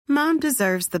Mom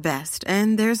deserves the best,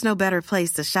 and there's no better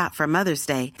place to shop for Mother's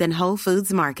Day than Whole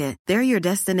Foods Market. They're your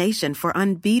destination for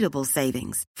unbeatable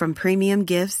savings, from premium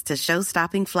gifts to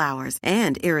show-stopping flowers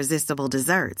and irresistible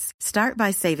desserts. Start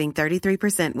by saving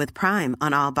 33% with Prime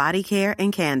on all body care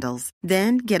and candles.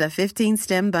 Then get a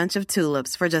 15-stem bunch of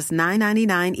tulips for just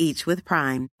 $9.99 each with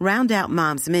Prime. Round out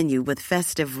Mom's menu with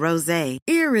festive rosé,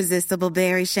 irresistible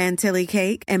berry chantilly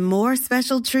cake, and more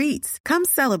special treats. Come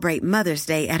celebrate Mother's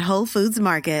Day at Whole Foods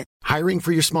Market. Hiring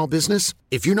for your small business?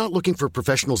 If you're not looking for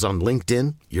professionals on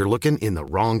LinkedIn, you're looking in the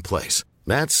wrong place.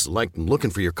 That's like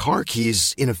looking for your car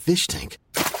keys in a fish tank.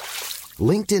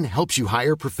 LinkedIn helps you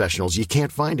hire professionals you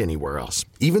can't find anywhere else,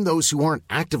 even those who aren't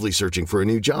actively searching for a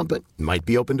new job but might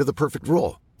be open to the perfect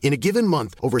role. In a given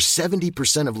month, over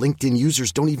 70% of LinkedIn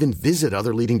users don't even visit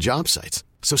other leading job sites.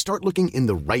 So start looking in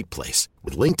the right place.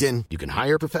 With LinkedIn, you can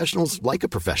hire professionals like a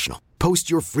professional. Post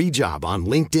your free job on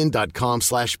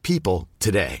linkedin.com/people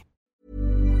today.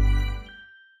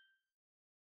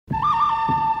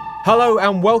 Hello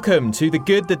and welcome to The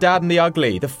Good, The Dad and The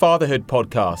Ugly, the Fatherhood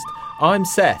podcast. I'm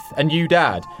Seth, a new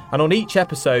dad, and on each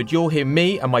episode you'll hear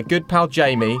me and my good pal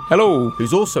Jamie, hello,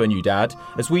 who's also a new dad,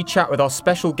 as we chat with our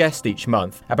special guest each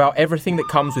month about everything that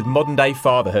comes with modern day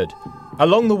fatherhood.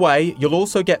 Along the way, you'll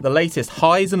also get the latest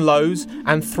highs and lows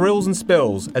and thrills and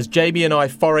spills as Jamie and I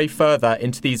foray further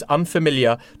into these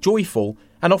unfamiliar, joyful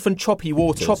and often choppy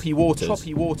waters.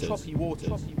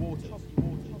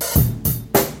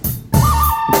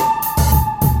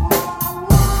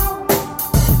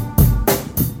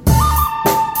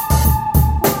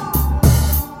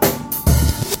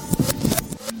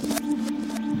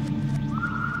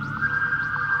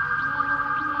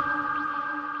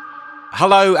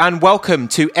 Hello and welcome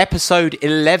to episode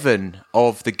 11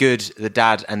 of The Good, The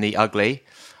Dad and The Ugly.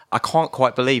 I can't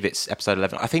quite believe it's episode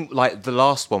 11. I think like the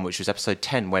last one, which was episode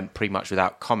 10, went pretty much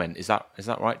without comment. Is that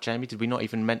right, Jamie? Did we not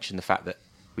even mention the fact that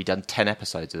we'd done 10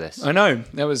 episodes of this? I know.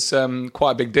 That was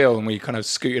quite a big deal and we kind of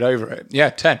scooted over it. Yeah,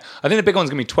 10. I think the big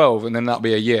one's going to be 12 and then that'll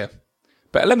be a year.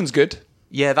 But 11's good.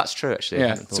 Yeah, that's true, actually.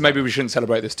 Yeah, so maybe we shouldn't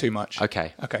celebrate this too much.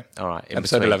 Okay. All right.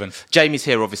 Episode 11. Jamie's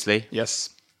here, obviously. Yes.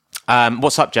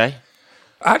 What's up, Jay?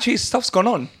 Actually, stuff's gone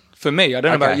on for me. I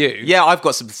don't know about you. Yeah, I've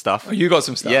got some stuff. Oh, you got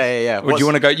some stuff? Yeah. Or do you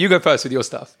want to go? You go first with your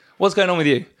stuff. What's going on with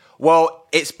you? Well,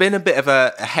 it's been a bit of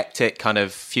a hectic kind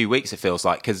of few weeks, it feels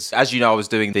like, because as you know, I was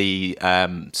doing the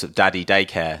sort of daddy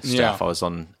daycare stuff. Yeah. I was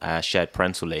on shared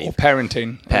parental leave. Or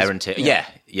parenting.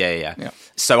 Yeah.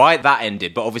 So that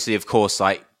ended, but obviously, of course,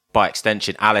 like by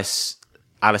extension, Alice's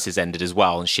ended as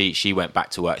well, and she went back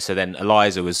to work. So then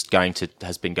Eliza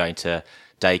has been going to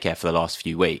daycare for the last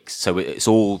few weeks, so it's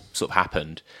all sort of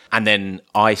happened. And then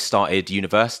I started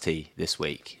university this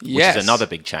week, which is another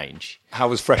big change. How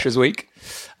was Freshers Week?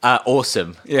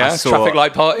 Awesome. Yeah, traffic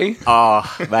light party.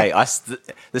 Mate,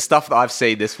 the stuff that I've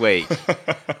seen this week.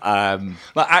 Like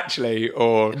actually,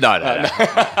 or no.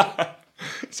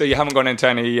 So you haven't gone into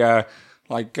any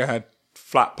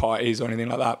flat parties or anything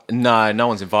like that? No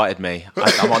one's invited me.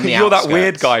 I'm on the You're outskirts. that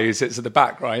weird guy who sits at the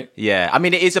back, right? Yeah, I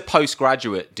mean, it is a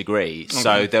postgraduate degree,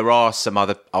 so there are some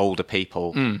other older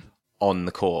people on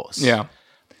the course. Yeah.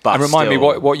 But and remind me,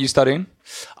 what you studying?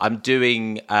 I'm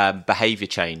doing behaviour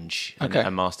change, Okay. a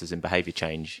master's in behaviour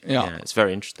change. Yeah. It's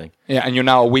very interesting. Yeah, and you're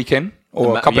now a week in?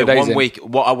 Or a couple of days 1 in? week.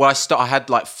 I had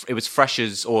it was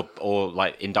freshers or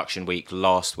like induction week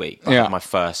last week. I had my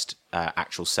first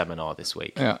actual seminar this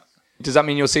week. Yeah. Does that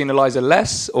mean you're seeing Eliza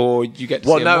less, or you get to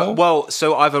see her more? Well,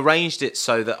 so I've arranged it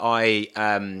so that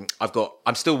I'm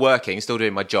still working, still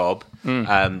doing my job,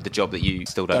 the job that you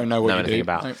still don't know anything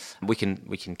about. No. We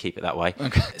can keep it that way.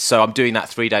 Okay. So I'm doing that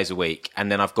 3 days a week,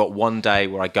 and then I've got one day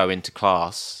where I go into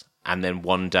class, and then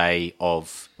one day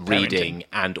of reading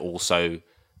and also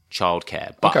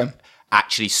childcare. But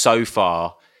actually, so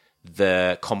far,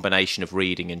 the combination of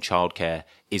reading and childcare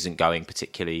isn't going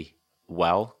particularly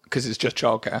well. Because it's just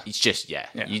childcare. It's just,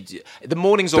 the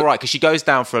morning's all right because she goes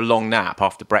down for a long nap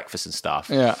after breakfast and stuff.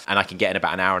 Yeah. And I can get in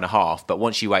about an hour and a half. But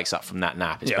once she wakes up from that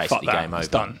nap, it's basically game over. It's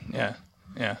done.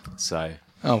 Yeah. So.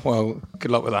 Oh, well,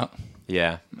 good luck with that.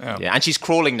 Yeah. And she's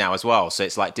crawling now as well. So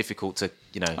it's like difficult to,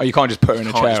 Oh, you can't just put her in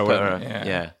a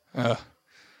chair. Yeah.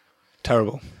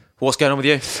 Terrible. What's going on with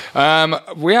you?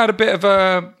 We had a bit of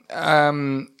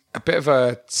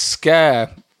a scare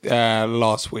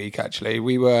last week, actually.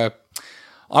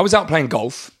 I was out playing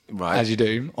golf, as you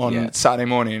do, on Saturday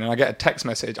morning, and I get a text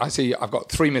message. I've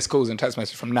got 3 missed calls and text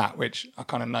message from Nat, which I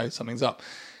kind of know something's up.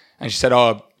 And she said,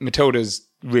 Matilda's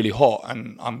really hot,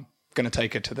 and I'm going to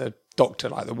take her to the doctor,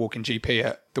 like the walk-in GP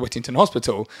at the Whittington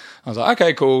Hospital. I was like,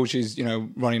 okay, cool. She's,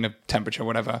 running a temperature,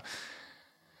 whatever.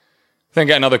 Then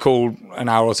get another call an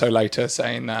hour or so later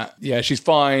saying that, yeah, she's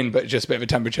fine, but just a bit of a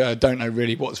temperature. Don't know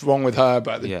really what's wrong with her,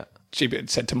 but she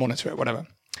said to monitor it, whatever.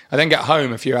 I then get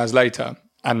home a few hours later,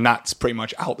 and Nat's pretty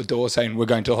much out the door saying, we're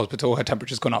going to the hospital. Her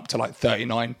temperature's gone up to like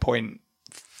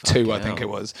 39.2, I think it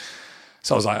was.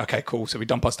 So I was like, okay, cool. So we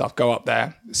dump our stuff, go up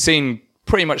there. Seen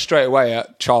pretty much straight away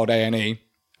at Child A&E,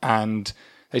 and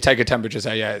they take her temperature,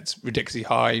 say, yeah, it's ridiculously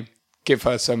high. Give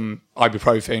her some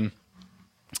ibuprofen.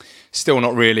 Still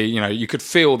not really, you could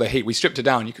feel the heat. We stripped her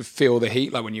down. You could feel the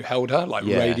heat, like when you held her, like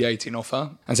radiating off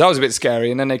her. And so that was a bit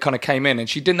scary. And then they kind of came in and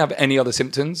she didn't have any other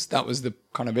symptoms. That was the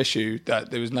kind of issue,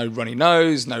 that there was no runny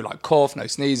nose, no like cough, no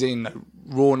sneezing, no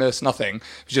rawness, nothing.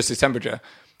 It was just this temperature.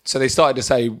 So they started to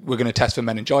say, we're going to test for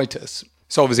meningitis.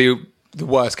 So obviously the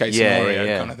worst case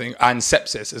scenario kind of thing, and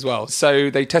sepsis as well. So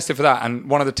they tested for that. And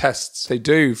one of the tests they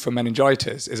do for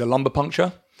meningitis is a lumbar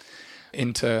puncture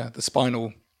into the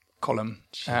spinal column.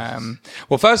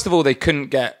 Well, first of all, they wanted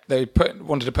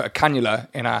to put a cannula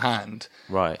in her hand.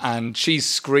 Right. And she's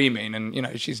screaming,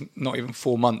 and, she's not even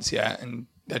 4 months yet, and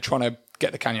they're trying to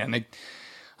get the cannula.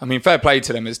 And fair play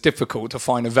to them. It's difficult to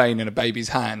find a vein in a baby's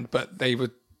hand, but they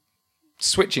were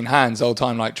switching hands the whole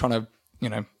time, like trying to,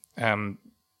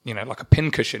 like a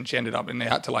pincushion she ended up in. They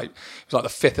had to it was like the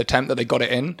 5th attempt that they got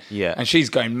it in. Yeah. And she's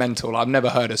going mental. I've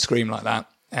never heard her scream like that,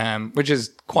 which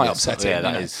is quite upsetting. Yeah,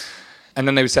 that is. And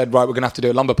then they said, right, we're going to have to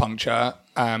do a lumbar puncture.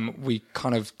 We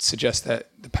kind of suggest that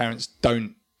the parents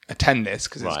don't attend this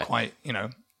because it's quite,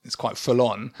 it's quite full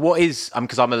on. What is,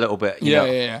 because I'm a little bit, you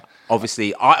know,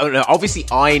 Obviously,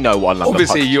 I know what a lumbar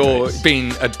obviously puncture you're is.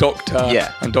 being a doctor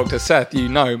and Dr. Seth, you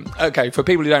know. Okay, for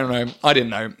people who don't know, I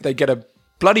didn't know, they get a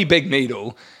bloody big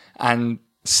needle and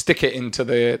stick it into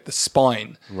the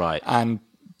spine. Right. And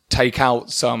take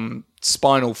out some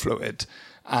spinal fluid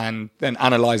and then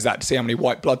analyse that to see how many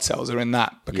white blood cells are in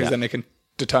that, because then they can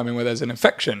determine whether there's an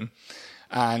infection.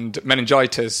 And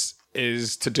meningitis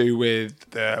is to do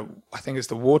with I think it's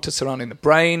the water surrounding the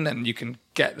brain, and you can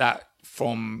get that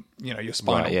from, your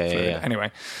spinal fluid.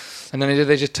 Anyway, and then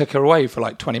they just took her away for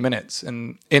like 20 minutes.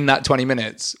 And in that 20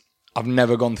 minutes, I've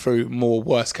never gone through more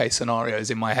worst case scenarios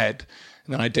in my head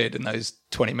than I did in those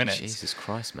 20 minutes. Jesus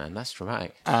Christ, man, that's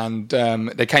dramatic. And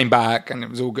they came back and it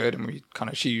was all good. And we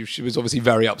she was obviously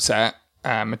very upset.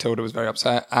 Matilda was very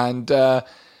upset. And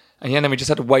then we just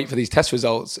had to wait for these test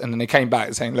results. And then they came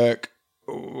back saying, look,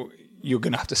 you're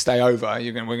going to have to stay over.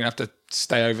 We're going to have to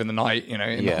stay over the night,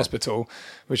 in the hospital,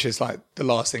 which is like the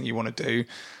last thing you want to do.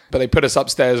 But they put us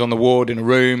upstairs on the ward in a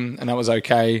room, and that was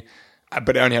okay.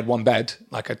 But it only had one bed,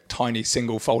 like a tiny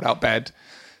single fold-out bed.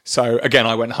 So again,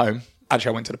 I went home. Actually,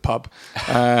 I went to the pub.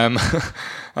 And,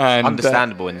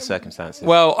 understandable in the circumstances.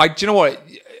 Well, do you know what?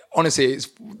 Honestly, it's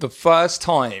the first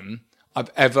time I've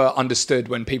ever understood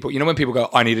when people, when people go,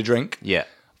 I need a drink. Yeah.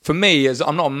 For me, as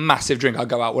I'm not a massive drinker, I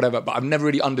go out, whatever, but I've never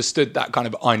really understood that kind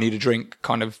of I need a drink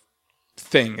kind of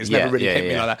thing. It's never really hit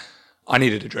me like that. I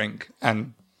needed a drink.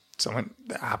 And so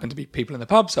there happened to be people in the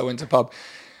pub, so I went to the pub.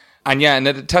 And and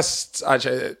the tests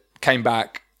actually came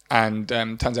back, and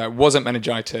turns out it wasn't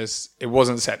meningitis, it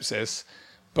wasn't sepsis,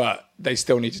 but they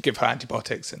still needed to give her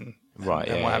antibiotics and what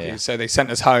have you. So they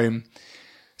sent us home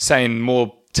saying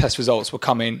more test results were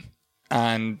coming.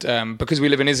 And because we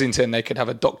live in Islington, they could have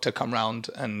a doctor come round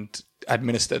and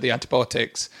administer the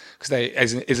antibiotics, because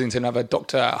Islington have a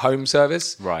doctor at home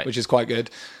service, which is quite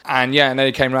good. And and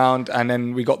they came round, and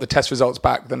then we got the test results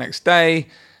back the next day,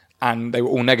 and they were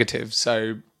all negative.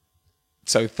 So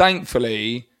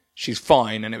thankfully, she's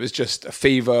fine, and it was just a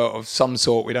fever of some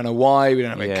sort. We don't know why, we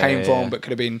don't know where it came from, but it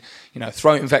could have been, a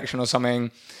throat infection or something.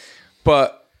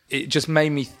 But it just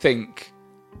made me think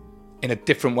in a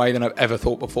different way than I've ever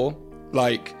thought before.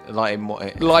 Like in what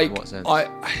sense?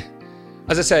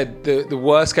 As I said, the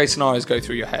worst case scenarios go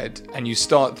through your head, and you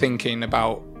start thinking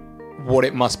about what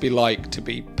it must be like to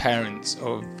be parents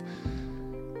of,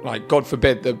 like, God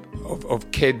forbid,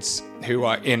 of kids who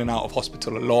are in and out of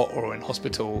hospital a lot, or in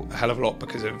hospital a hell of a lot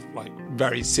because of like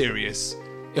very serious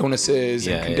illnesses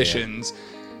and conditions.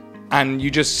 And you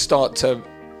just start to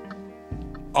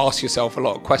ask yourself a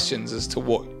lot of questions as to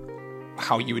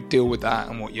how you would deal with that,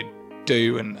 and what you'd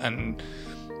do, and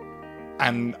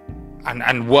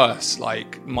worse.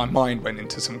 Like, my mind went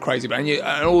into some crazy,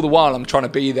 and all the while I'm trying to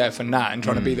be there for Nat and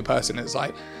trying to be the person that's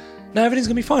like, no, everything's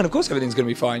gonna be fine. Of course, everything's gonna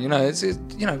be fine. It's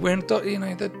we're in,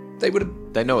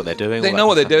 they know what they're doing. They know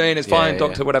what they're doing. It's fine,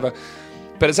 doctor, whatever.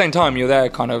 But at the same time, you're there,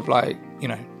 kind of like,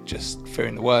 just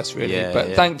fearing the worst, really.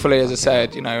 But thankfully, as I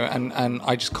said, and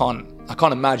I just can't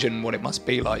imagine what it must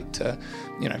be like to,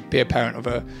 be a parent of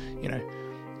a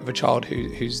child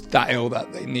who's that ill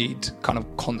that they need kind of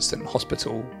constant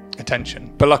hospital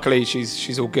attention. But luckily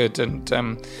she's all good, and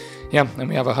Yeah, and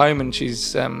we have her home, and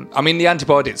she's. The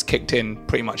antibiotics kicked in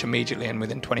pretty much immediately, and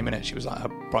within 20 minutes, she was like her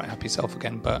bright, happy self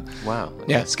again. But wow,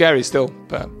 yeah, scary still.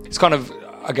 But it's kind of,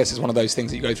 I guess, it's one of those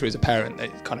things that you go through as a parent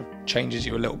that kind of changes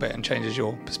you a little bit and changes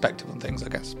your perspective on things, I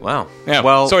guess. Wow. Yeah.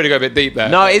 Well, sorry to go a bit deep there.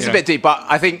 No, it is a bit deep, but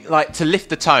I think like to lift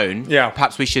the tone. Yeah.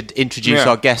 Perhaps we should introduce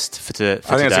our guest for today.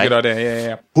 I think that's a good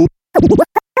idea. Yeah.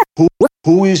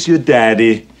 Who is your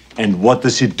daddy, and what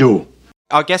does he do?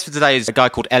 Our guest for today is a guy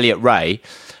called Elliott Ray.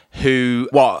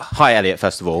 Hi Elliott,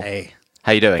 first of all. Hey.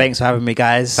 How you doing? Thanks for having me,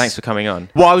 guys. Thanks for coming on.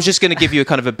 Well, I was just going to give you a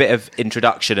kind of a bit of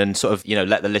introduction and sort of,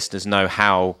 let the listeners know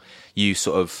how you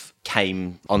sort of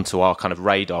came onto our kind of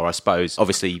radar, I suppose.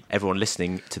 Obviously, everyone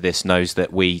listening to this knows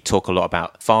that we talk a lot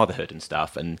about fatherhood and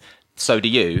stuff, and so do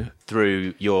you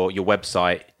through your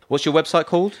website. What's your website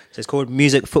called? So it's called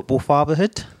Music, Football,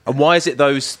 Fatherhood. And why is it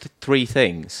those three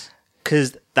things?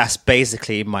 Because that's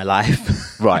basically my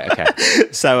life. Right, okay.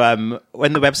 So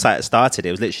when the website started,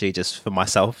 it was literally just for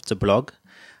myself to blog.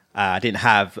 I didn't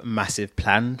have a massive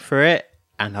plan for it.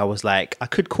 And I was like, I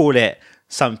could call it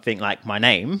something like my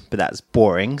name, but that's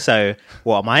boring. So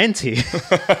what am I into?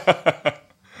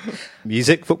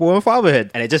 Music, football and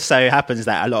fatherhood. And it just so happens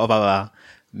that a lot of other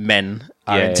men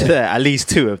are into at least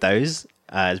two of those.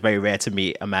 It's very rare to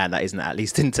meet a man that isn't at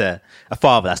least into a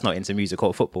father that's not into music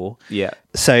or football. Yeah.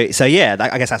 So yeah,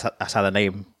 I guess that's how the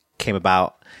name came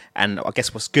about. And I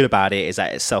guess what's good about it is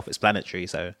that it's self-explanatory.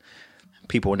 So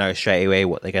people know straight away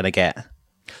what they're going to get.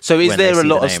 So is there a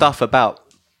lot of stuff about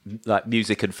like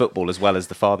music and football as well as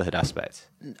the fatherhood aspect?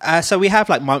 So we have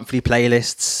like monthly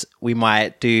playlists. We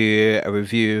might do a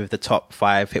review of the top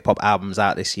 5 hip hop albums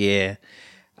out this year.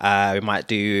 We might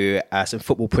do some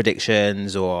football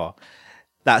predictions or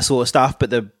that sort of stuff, but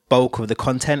the bulk of the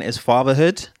content is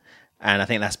fatherhood, and I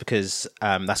think that's because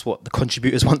that's what the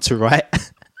contributors want to write.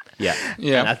 Yeah.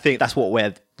 And I think that's what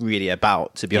we're really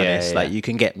about, to be honest. Like you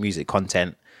can get music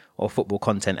content or football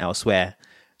content elsewhere,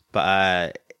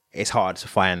 but it's hard to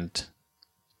find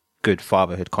good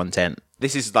fatherhood content.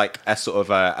 This is like a sort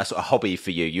of hobby for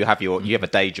you. You have a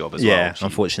day job as well. Yeah,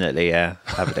 unfortunately, I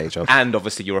have a day job. And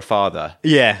obviously you're a father.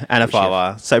 Yeah, and a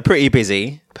father. So pretty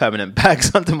busy, permanent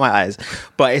bags under my eyes.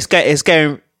 But it's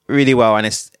going really well, and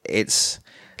it's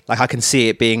like I can see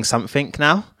it being something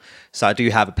now. So I do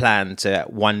have a plan to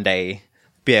one day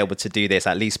be able to do this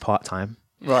at least part-time.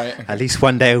 Right. At least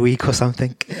one day a week or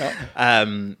something.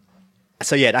 Yeah.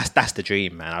 So yeah, that's the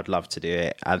dream, man. I'd love to do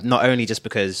it. Not only just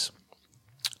because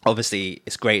obviously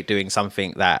it's great doing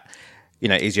something that,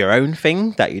 is your own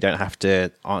thing that you don't have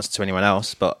to answer to anyone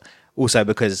else, but also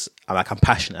because I'm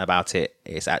passionate about it.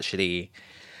 It's actually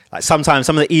like sometimes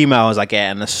some of the emails I get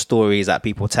and the stories that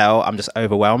people tell, I'm just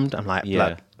overwhelmed. I'm like,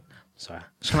 blood. Sorry.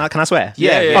 Can I swear?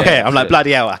 Yeah. Okay. I'm like,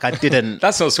 bloody hell. Like I didn't.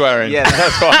 That's not swearing. Yeah,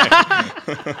 that's fine.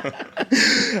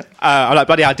 I'm like,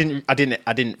 bloody hell,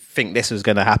 I didn't think this was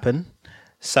going to happen.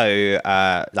 So,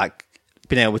 like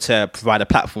being able to provide a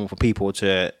platform for people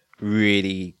to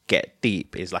really get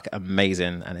deep is like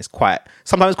amazing, and it's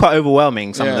sometimes quite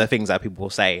overwhelming, some of the things that people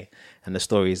say and the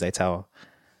stories they tell.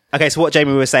 Okay, so what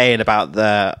Jamie was saying about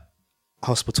the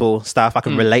hospital stuff, I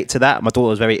can relate to that. My daughter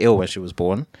was very ill when she was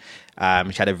born.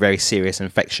 She had a very serious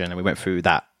infection, and we went through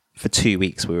that for 2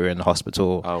 weeks. We were in the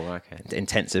hospital. Oh, okay.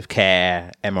 Intensive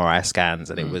care, MRI scans,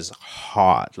 and it was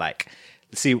hard. Like,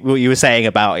 see what you were saying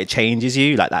about it changes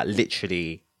you, like that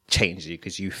literally changes you,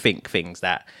 because you think things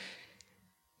that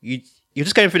you're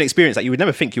just going through an experience that you would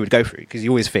never think you would go through, because you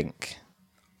always think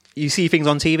you see things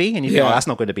on TV and you think, oh, that's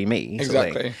not going to be me.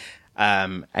 Exactly.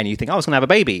 And you think, oh, I was going to have a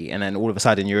baby. And then all of a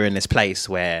sudden you're in this place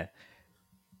where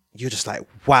you're just like,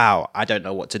 wow, I don't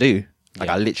know what to do. Like,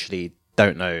 I literally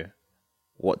don't know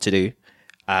what to do.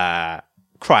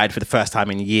 Cried for the first time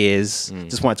in years.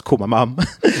 Just wanted to call my mum.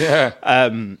 Yeah.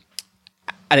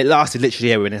 And it lasted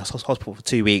literally, we were in the hospital for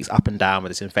 2 weeks, up and down with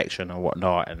this infection and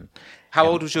whatnot. And how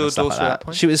old was your daughter like at that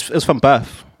point? It was from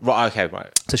birth. Right. Okay. Right.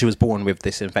 So she was born with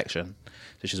this infection.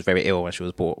 So she was very ill when she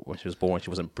was born. When she was born, she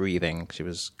wasn't breathing. She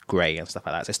was grey and stuff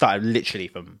like that. So it started literally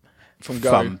from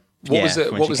go. What was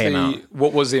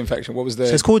the infection? What was the?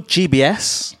 So it's called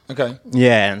GBS. Okay.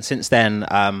 Yeah, and since then,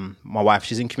 my wife,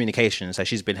 she's in communication, so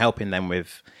she's been helping them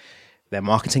with their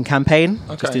marketing campaign.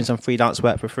 Okay. Just doing some freelance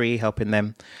work for free, helping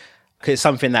them. Because it's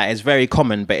something that is very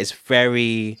common, but it's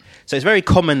very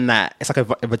common that it's like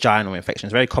a vaginal infection.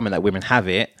 It's very common that women have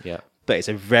it. Yeah. But it's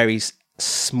a very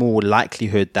small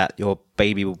likelihood that your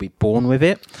baby will be born with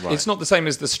it. Right. It's not the same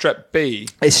as the strep B.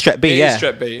 It's strep B, yeah. It is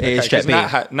strep B. It is strep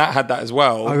B. Nat had that as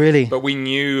well. Oh, really? But we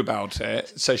knew about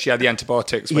it, so she had the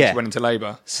antibiotics when she went into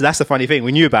labour. So that's the funny thing.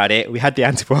 We knew about it. We had the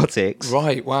antibiotics.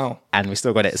 Right, wow. And we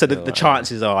still got it. So the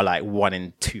chances are like 1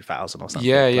 in 2,000 or something.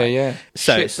 Yeah.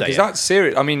 So because that's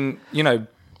serious. I mean, you know,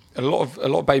 a lot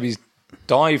of babies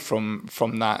die from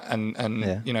that,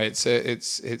 and you know, it's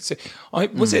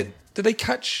did they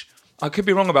catch? I could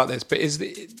be wrong about this, but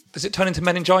does it turn into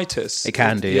meningitis? It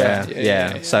can do,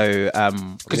 yeah. So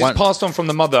because it's passed on from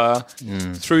the mother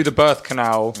through the birth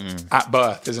canal at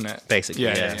birth, isn't it? Basically,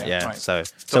 yeah. Right. So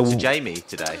to Jamie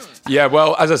today. Yeah,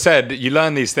 well, as I said, you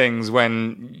learn these things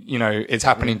when you know it's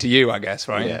happening to you, I guess,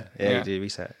 right? Yeah. You do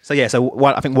research. So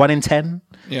I think 1 in 10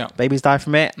 babies die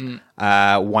from it.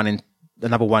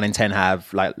 Another 1 in 10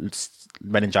 have like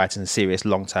meningitis and serious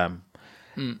long-term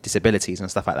disabilities and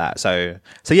stuff like that. So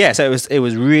it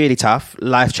was really tough,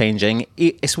 life-changing.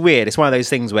 It's weird. It's one of those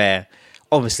things where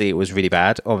obviously it was really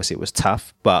bad. Obviously it was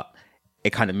tough, but it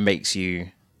kind of makes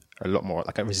you a lot more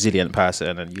like a resilient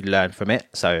person, and you learn from it.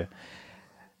 So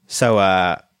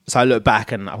I look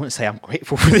back and I wouldn't say I'm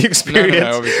grateful for the experience,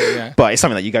 no, obviously, but it's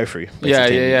something that you go through.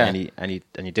 Yeah. And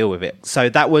you deal with it. So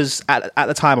that was at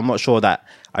the time. I'm not sure that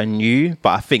I knew, but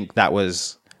I think that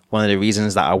was one of the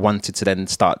reasons that I wanted to then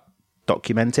start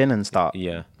documenting and start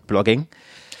blogging.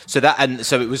 So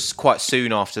it was quite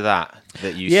soon after that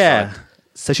you started.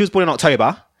 So she was born in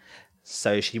October,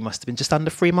 so she must have been just under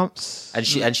 3 months.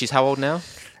 And she's how old now?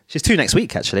 She's 2 next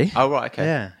week, actually. Oh, right, okay.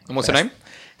 Yeah. And what's her name?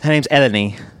 Her name's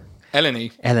Elliott.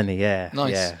 Eleni, yeah.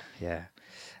 Nice. Yeah.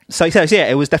 So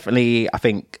it was definitely, I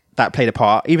think that played a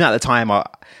part. Even at the time, I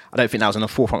don't think that was on the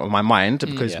forefront of my mind,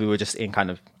 because we were just in kind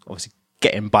of obviously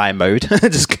getting by mode,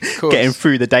 just getting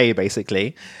through the day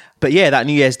basically. But yeah, that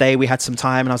New Year's Day, we had some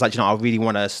time, and I was like, I really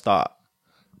want to start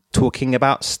talking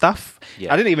about stuff.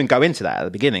 I didn't even go into that at the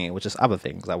beginning. It was just other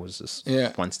things I was just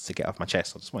wanted to get off my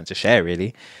chest. I just wanted to share,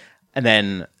 really. And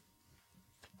then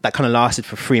that kind of lasted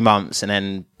for 3 months, and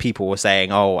then people were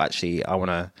saying, oh, actually, I want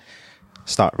to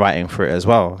start writing for it as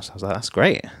well. So I was like, that's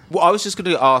great. Well, I was just going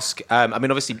to ask, I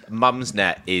mean, obviously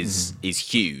Mumsnet is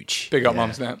huge. Big up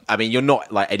Mumsnet. I mean, you're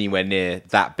not like anywhere near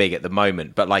that big at the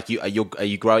moment, but like are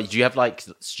you growing? Do you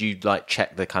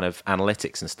check the kind of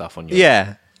analytics and stuff on your?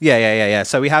 Yeah.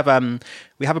 So we have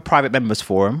a private members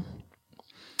forum.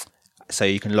 So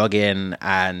you can log in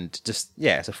and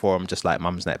it's a forum just like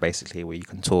Mumsnet basically, where you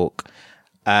can talk.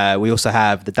 We also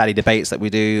have the daddy debates that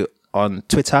we do on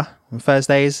Twitter on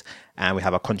Thursdays, and we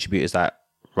have our contributors that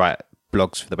write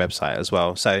blogs for the website as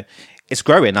well. So it's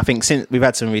growing. I think since we've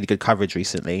had some really good coverage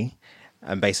recently,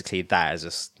 and basically that has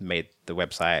just made the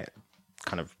website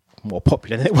kind of more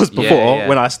popular than it was before.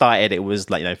 When I started, it was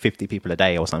like 50 people a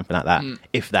day or something like that.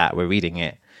 If that, we're reading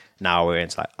it. Now we're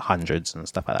into like hundreds and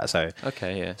stuff like that. So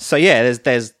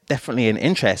there's definitely an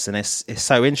interest, and it's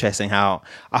so interesting how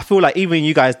I feel like even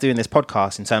you guys doing this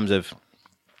podcast in terms of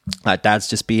like dads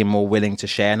just being more willing to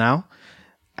share now,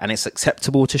 and it's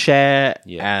acceptable to share.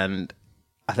 And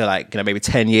I feel like maybe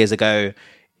 10 years ago,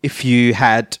 if you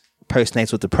had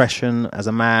postnatal depression as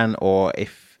a man, or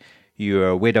if you were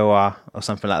a widower or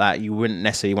something like that, you wouldn't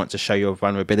necessarily want to show your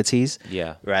vulnerabilities.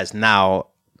 Whereas now,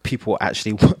 people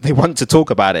actually they want to talk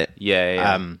about it.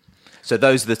 So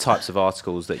those are the types of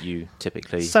articles that you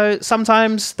typically... So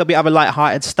sometimes there'll be other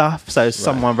light-hearted stuff. So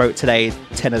someone wrote today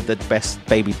 10 of the best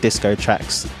baby disco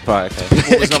tracks. Right,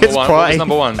 okay. What was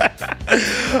number one?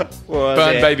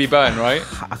 Burn, Baby Burn, right?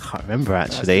 I can't remember,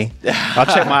 actually. I'll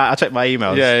check my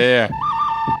emails. Yeah.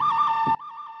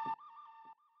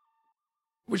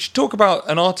 We should talk about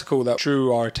an article that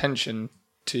drew our attention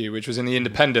to you, which was in The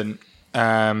Independent,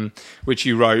 which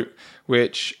you wrote,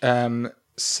 which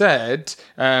said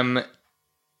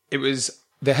it was,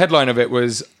 the headline of it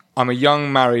was, "I'm a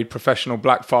young married professional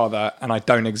black father and I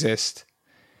don't exist."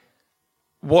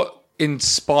 What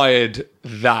inspired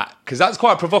that? Because that's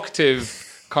quite a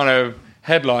provocative kind of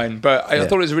headline, but I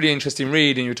thought it was a really interesting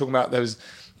read, and you were talking about there was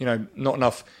not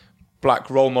enough black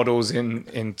role models in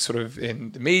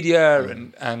the media,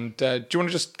 and do you want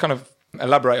to just kind of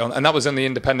elaborate on? And that was in The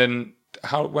Independent.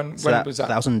 When was that?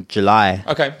 That was in July.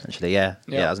 Okay. Actually, yeah,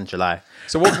 that was in July.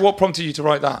 So what prompted you to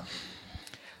write that?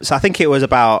 So I think it was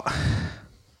about...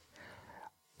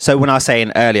 So when I was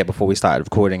saying earlier, before we started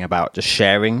recording, about just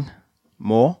sharing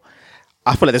more,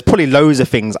 I feel like there's probably loads of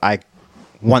things I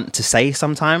want to say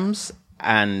sometimes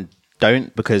and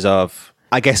don't, because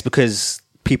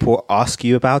people ask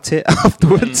you about it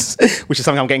afterwards, which is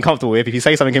something I'm getting comfortable with. If you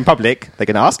say something in public, they're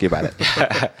going to ask you about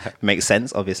it. Makes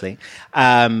sense, obviously.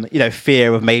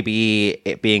 Fear of maybe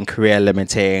it being career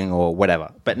limiting or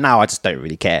whatever. But now I just don't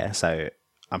really care. So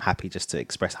I'm happy just to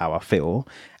express how I feel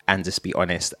and just be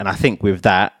honest. And I think with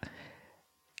that,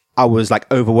 I was like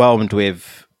overwhelmed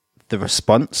with the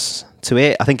response to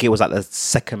it. I think it was like the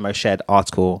second most shared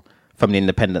article from The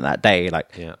Independent that day.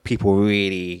 People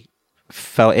really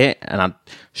felt it, and I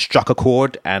struck a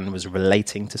chord and was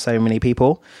relating to so many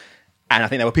people. And I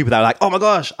think there were people that were like, oh my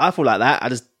gosh, I feel like that. I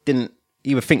just didn't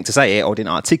either think to say it or didn't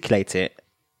articulate it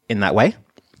in that way.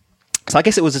 So I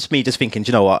guess it was just me just thinking, do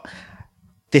you know what?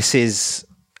 This is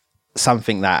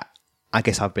something that I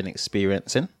guess I've been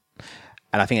experiencing.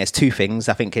 And I think there's two things.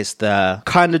 I think it's the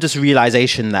kind of just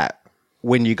realization that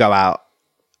when you go out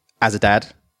as a dad,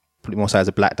 probably more so as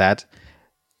a black dad,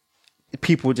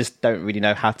 people just don't really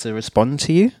know how to respond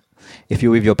to you if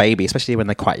you're with your baby, especially when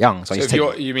they're quite young. So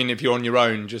you mean if you're on your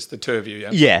own, just the two of you? Yeah.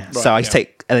 Yeah. Right, so I used to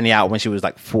take Elliott out when she was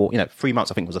like 3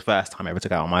 months. I think was the first time I ever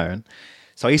took her out on my own.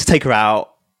 So I used to take her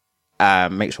out,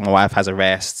 make sure my wife has a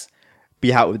rest,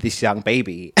 be out with this young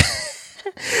baby,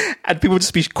 and people would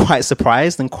just be quite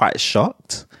surprised and quite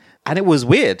shocked. And it was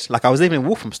weird. Like I was living in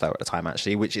Walthamstow at the time,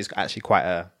 actually, which is actually quite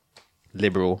a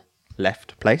liberal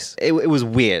left place. It was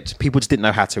weird. People just didn't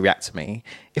know how to react to me.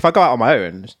 If I go out on my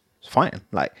own, it's fine.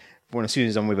 Like as soon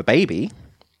as I'm with a baby,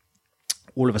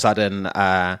 all of a sudden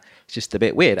it's just a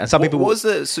bit weird. And some people what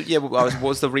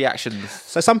was the reaction?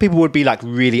 So some people would be like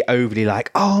really overly like,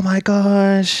 oh my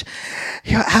gosh,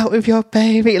 you're out with your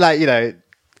baby, like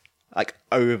like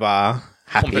over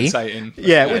happy, compensating.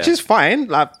 Yeah, which is fine.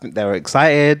 Like they were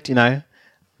excited,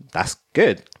 that's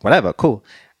good, whatever, cool.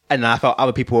 And I felt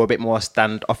other people were a bit more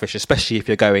standoffish, especially if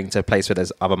you're going to a place where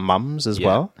there's other mums as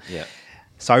well. Yeah.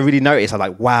 So I really noticed, I was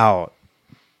like, wow,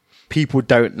 people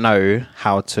don't know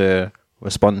how to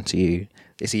respond to you.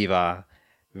 It's either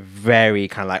very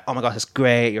kind of like, oh my gosh, that's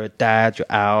great, you're a dad, you're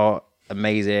out,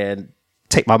 amazing,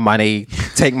 take my money,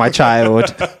 take my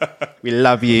child, we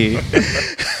love you.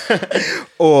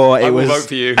 Or it was vote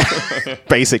for you.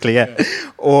 Basically, yeah.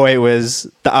 Or it was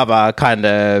the other kind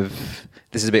of,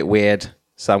 this is a bit weird,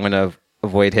 so I'm going to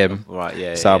avoid him. Right,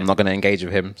 yeah. So I'm not going to engage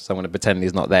with him. So I'm going to pretend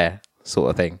he's not there, sort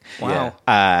of thing. Wow.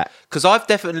 Because I've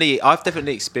definitely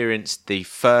experienced the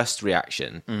first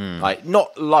reaction. Like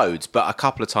not loads, but a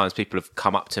couple of times people have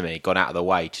come up to me, gone out of the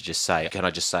way to just say, "Can I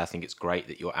just say I think it's great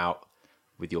that you're out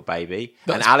with your baby?"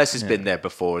 And Alice has been there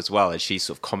before as well, and she's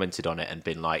sort of commented on it and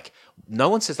been like, "No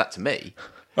one says that to me."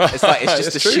 It's like it's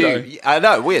just a shoe. I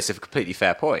know. It's a completely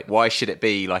fair point. Why should it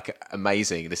be like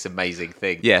this amazing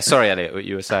thing? Yeah. Sorry, Elliott, what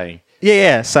you were saying.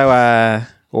 Yeah. So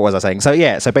what was I saying? So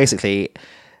yeah. So basically,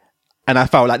 and I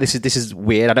felt like this is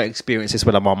weird. I don't experience this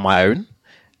when I'm on my own.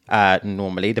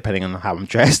 Normally, depending on how I'm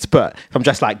dressed, but if I'm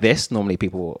dressed like this, normally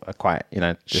people are quite,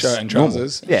 just shirt and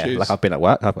trousers, yeah, shoes. Like I've been at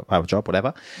work, I have a job,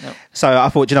 whatever. Yep. So I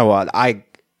thought, you know what, I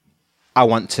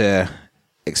want to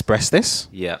express this.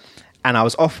 Yeah. And I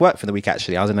was off work for the week.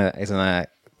 Actually, I was in a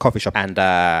coffee shop, and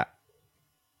that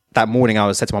morning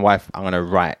I said to my wife, I'm going to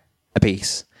write a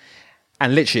piece.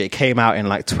 And literally, it came out in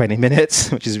like 20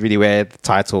 minutes, which is really weird. The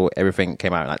title, everything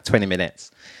came out in like 20 minutes.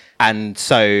 And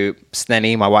so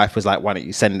Snenny, my wife, was like, why don't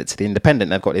you send it to The Independent?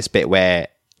 They've got this bit where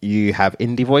you have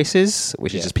indie voices,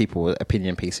 which is just people,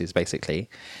 opinion pieces, basically.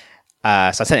 So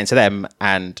I sent it to them,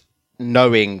 and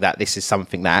knowing that this is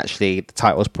something that actually the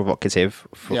title is provocative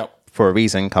for a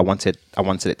reason, I wanted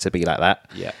it to be like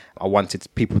that. Yeah. I wanted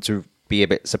people to be a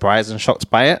bit surprised and shocked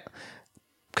by it,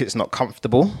 because it's not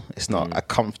comfortable. It's not a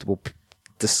comfortable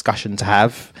discussion to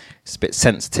have. It's a bit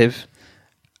sensitive.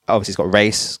 Obviously, it's got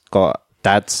race, got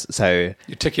dads, so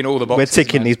you're ticking all the boxes. We're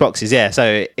ticking these boxes, yeah.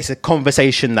 So it's a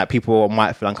conversation that people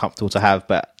might feel uncomfortable to have,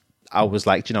 but I was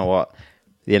like, do you know what?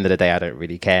 At the end of the day, I don't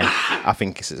really care. I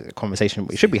think it's a conversation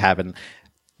we should be having.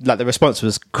 Like the response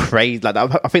was crazy. Like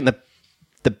I think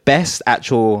the best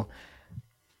actual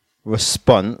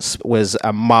response was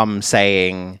a mum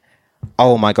saying,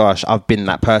 "Oh my gosh, I've been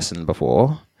that person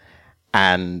before,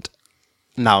 and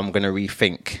now I'm going to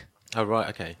rethink." Oh, right,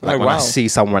 okay. Like when I see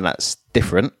someone that's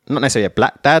different, not necessarily a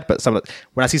black dad, but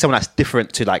when I see someone that's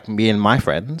different to like me and my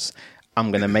friends, I'm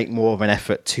going to make more of an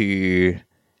effort to,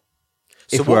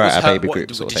 if we're at a baby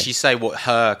group sort of thing. Did she say what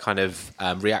her kind of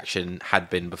reaction had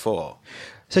been before?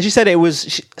 So she said it was,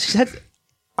 she said,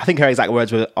 I think her exact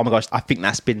words were, "Oh my gosh, I think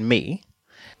that's been me."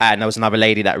 And there was another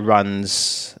lady that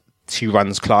runs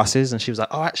classes, and she was like,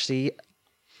 "Oh, actually,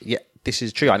 yeah, this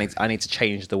is true. I need to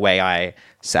change the way I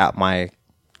set up my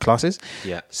classes."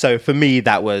 Yeah. So for me,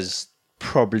 that was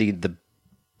probably the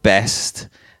best.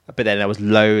 But then there was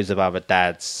loads of other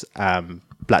dads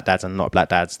black dads and not black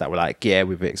dads that were like, yeah,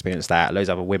 we've experienced that. Loads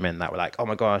of other women that were like, oh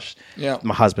my gosh,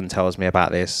 my husband tells me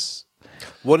about this.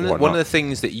 One of the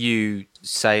things that you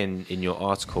say in your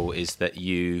article is that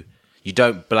you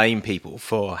don't blame people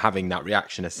for having that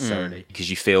reaction necessarily, because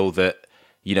you feel that,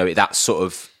 you know, that's sort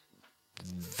of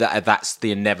that's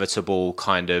the inevitable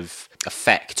kind of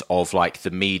effect of like the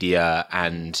media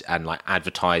and like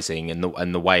advertising and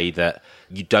the way that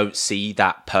you don't see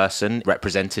that person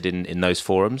represented in those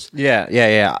forums.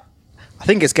 Yeah. I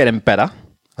think it's getting better.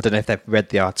 I don't know if they've read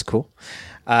the article,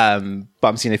 but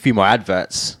I'm seeing a few more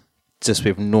adverts just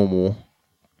with normal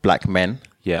black men.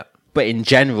 Yeah. But in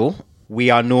general,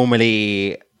 we are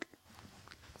normally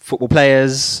football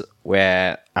players,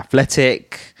 we're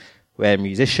athletic, we're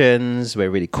musicians, we're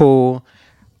really cool,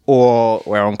 or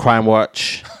we're on Crime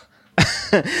Watch.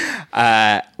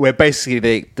 We're basically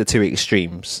the two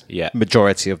extremes,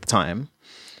 majority of the time.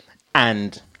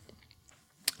 And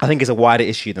I think it's a wider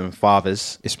issue than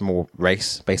fathers. It's more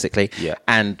race, basically. Yeah.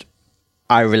 And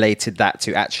I related that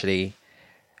to actually,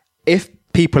 if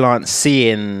people aren't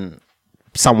seeing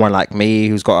someone like me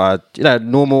who's got a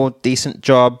normal, decent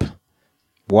job,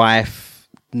 wife,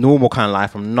 normal kind of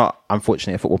life. I'm not,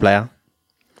 unfortunately, a football player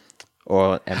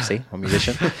or MC or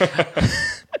musician.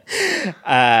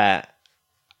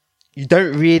 You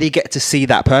don't really get to see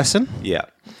that person. Yeah.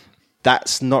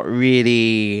 That's not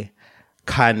really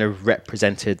kind of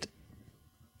represented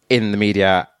in the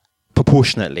media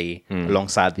proportionately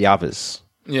alongside the others.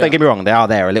 Yeah. Don't get me wrong, they are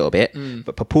there a little bit,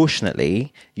 but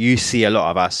proportionately, you see a lot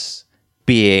of us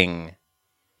being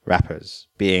rappers,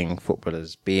 being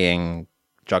footballers, being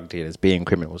drug dealers, being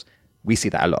criminals. We see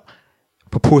that a lot.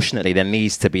 Proportionately, there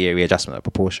needs to be a readjustment of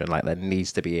proportion. Like, there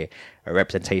needs to be a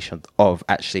representation of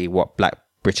actually what black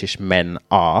British men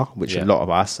are, which a lot of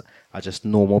us are just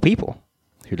normal people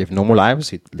who live normal lives,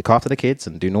 who look after the kids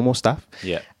and do normal stuff.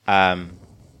 Yeah. And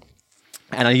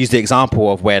I use the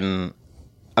example of when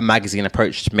a magazine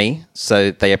approached me.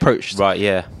 So they approached... Right,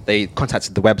 yeah. They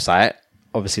contacted the website,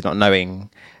 obviously not knowing...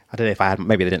 I don't know if I had...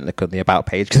 Maybe they didn't look on the About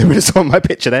page because they would have saw my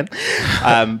picture then.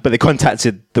 But they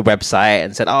contacted the website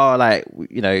and said, oh, like,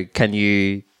 you know, can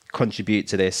you contribute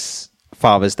to this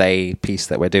Father's Day piece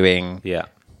that we're doing? Yeah.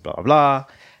 Blah, blah, blah.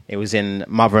 It was in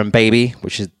Mother and Baby,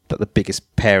 which is the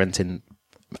biggest parenting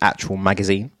actual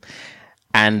magazine.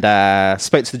 And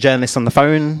spoke to the journalist on the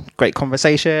phone. Great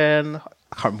conversation.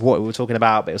 I can't remember what we were talking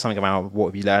about, but it was something about what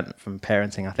have you learned from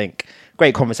parenting, I think.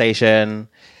 Great conversation.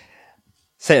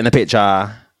 Sent in the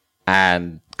picture,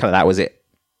 and kind of that was it.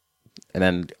 And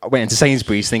then I went into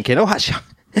Sainsbury's thinking, oh, actually,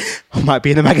 I might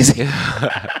be in the magazine.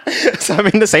 So I'm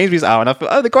in the Sainsbury's aisle, and I thought,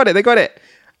 oh, they got it.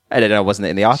 And then I wasn't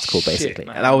in the article, basically.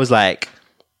 And I was like,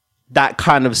 that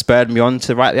kind of spurred me on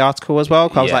to write the article as well.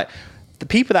 Because I was like, the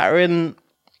people that are in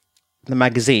the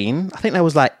magazine, I think there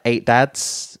was like 8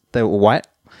 dads. They were all white.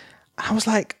 I was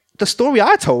like, the story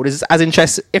I told is as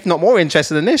interesting, if not more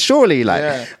interesting than this, surely.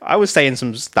 Like, I was saying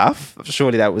some stuff.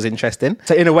 Surely that was interesting.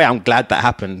 So in a way, I'm glad that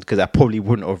happened, because I probably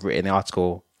wouldn't have written the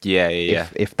article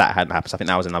if that hadn't happened. So I think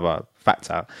that was another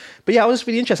factor. But yeah, I was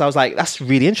really interested. I was like, that's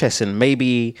really interesting.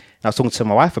 Maybe, I was talking to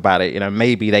my wife about it, you know,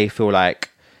 maybe they feel like,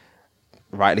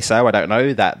 rightly so, I don't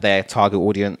know, that their target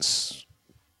audience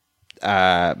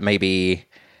maybe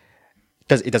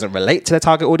it doesn't relate to their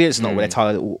target audience, not what their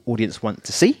target audience want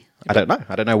to see. I don't know.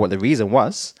 I don't know what the reason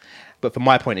was. But from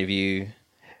my point of view,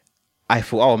 I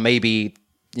thought, oh, maybe,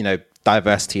 you know,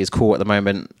 diversity is cool at the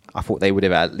moment. I thought they would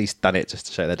have at least done it just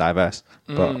to show they're diverse,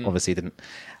 but obviously didn't.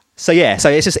 So yeah, so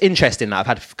it's just interesting that I've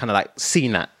had kind of like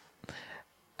seen that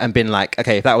and been like,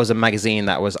 okay, if that was a magazine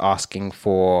that was asking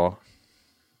for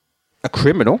a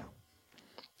criminal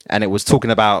and it was talking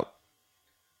about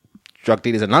drug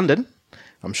dealers in London,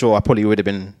 I'm sure I probably would have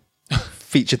been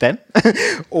featured then.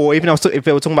 Or even if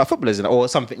they were talking about footballers or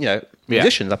something, you know,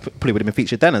 musicians, I probably would have been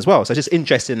featured then as well. So it's just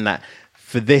interesting that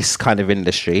for this kind of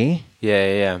industry,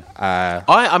 I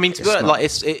mean, to be honest, like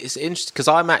it's interesting because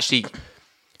I'm actually,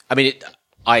 I mean,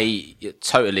 I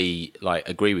totally like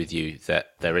agree with you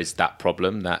that there is that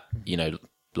problem that, you know,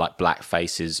 like black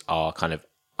faces are kind of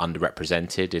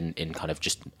underrepresented in kind of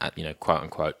just, you know, quote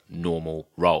unquote normal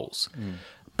roles.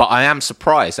 But I am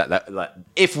surprised that like,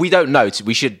 if we don't know,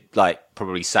 we should like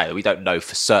probably say that we don't know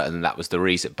for certain that was the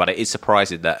reason. But it is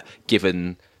surprising that,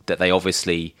 given that they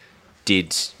obviously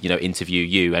did, you know, interview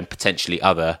you and potentially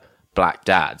other black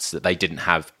dads, that they didn't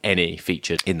have any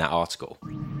featured in that article.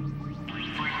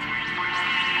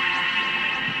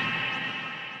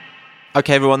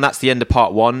 Okay, everyone, that's the end of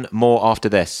part 1. More after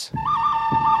this.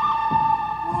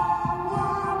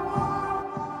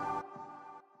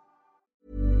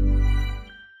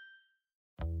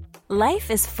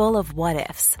 Life is full of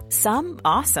what-ifs. Some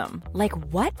awesome, like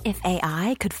what if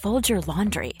AI could fold your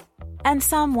laundry? And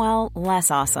some, well, less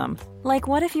awesome, like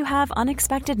what if you have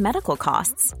unexpected medical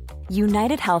costs?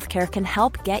 United Healthcare can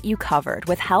help get you covered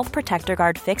with Health Protector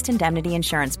Guard fixed indemnity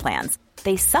insurance plans.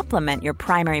 They supplement your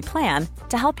primary plan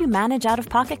to help you manage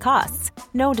out-of-pocket costs.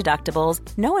 No deductibles,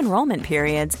 no enrollment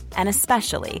periods, and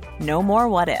especially no more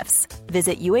what-ifs.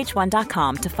 Visit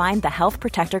uh1.com to find the Health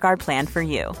Protector Guard plan for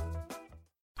you.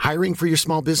 Hiring for your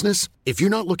small business? If you're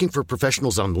not looking for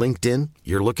professionals on LinkedIn,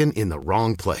 you're looking in the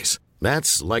wrong place.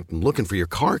 That's like looking for your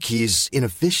car keys in a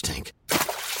fish tank.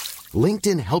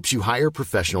 LinkedIn helps you hire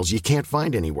professionals you can't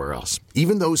find anywhere else,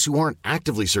 even those who aren't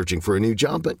actively searching for a new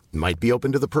job but might be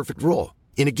open to the perfect role.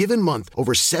 In a given month,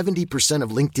 over 70%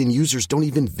 of LinkedIn users don't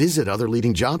even visit other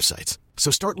leading job sites. So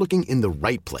start looking in the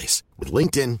right place. With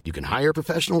LinkedIn, you can hire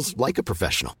professionals like a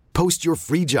professional. Post your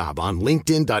free job on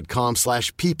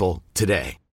linkedin.com/people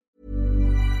today.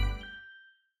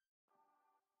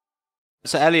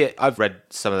 So Elliott, I've read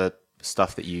some of the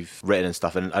stuff that you've written and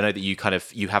stuff, and I know that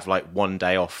you have like one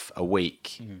day off a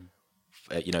week,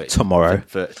 tomorrow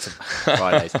for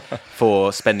Fridays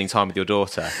for spending time with your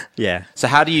daughter. Yeah. So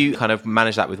how do you kind of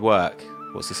manage that with work?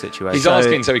 What's the situation? He's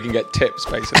asking so he can get tips,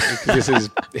 basically, because this is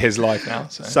his life now.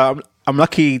 So I'm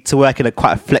lucky to work in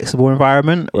quite a flexible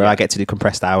environment where I get to do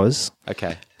compressed hours.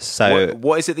 Okay. So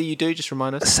what is it that you do? Just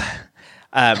remind us.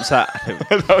 That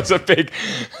was a big.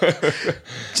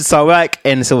 So I work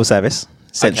in civil service,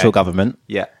 central government.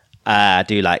 Yeah. I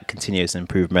do like continuous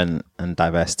improvement and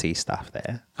diversity stuff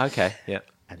there. Okay. Yeah.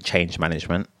 And change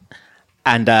management.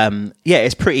 And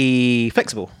it's pretty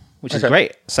flexible, which is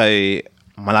great. So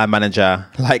my line manager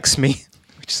likes me,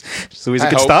 which is always a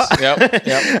good start.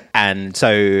 Yep. And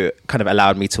so kind of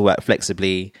allowed me to work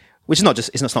flexibly, which is not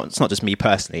just me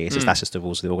personally. It's just that's just the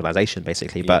rules of the organisation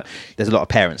basically. But there's a lot of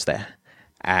parents there,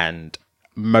 and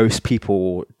most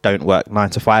people don't work 9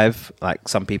 to 5. Like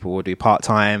some people will do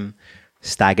part-time,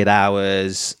 staggered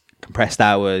hours, compressed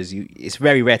hours. It's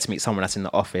very rare to meet someone that's in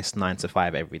the office 9 to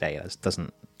 5 every day. That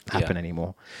doesn't happen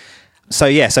anymore. So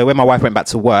when my wife went back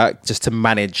to work, just to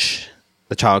manage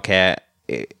the childcare,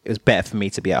 it was better for me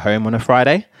to be at home on a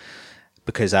Friday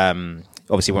because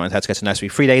obviously we wanted her to go to nursery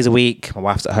 3 days a week. My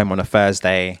wife's at home on a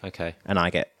Thursday. Okay. And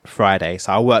I get Friday.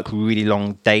 So I work really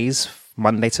long days,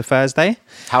 Monday to Thursday.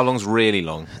 How long's really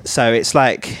long? So it's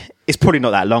probably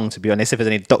not that long, to be honest, if there's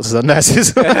any doctors or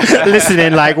nurses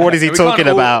listening, like, what is he talking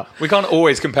about? We can't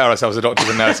always compare ourselves to doctors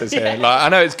and nurses here. Like, I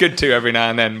know it's good to every now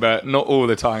and then, but not all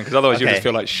the time, because otherwise you'll just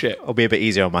feel like shit. I'll be a bit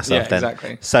easier on myself then.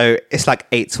 Exactly. So it's like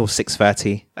 8 till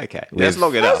 6:30. Okay. That's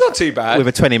long enough. That's not too bad. With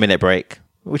a 20-minute break,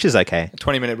 which is okay.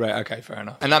 20-minute break, okay, fair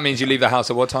enough. And that means you leave the house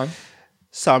at what time?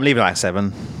 So I'm leaving at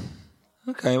 7.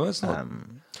 Okay, well, it's not...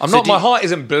 my heart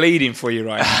isn't bleeding for you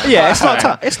right now. Yeah, it's not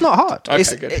tough. It's not hard.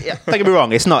 Okay, good. Don't get me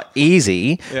wrong, it's not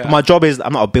easy. But my job is,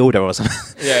 I'm not a builder or something.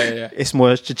 Yeah. It's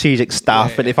more strategic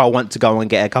stuff. And if I want to go and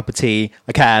get a cup of tea,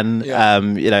 I can.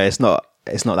 It's not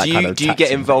that kind of... Do you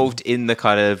get involved in the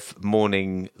kind of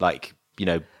morning,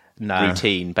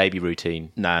 routine, baby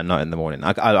routine? No, not in the morning.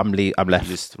 I'm left.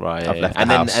 Just, right. I've left the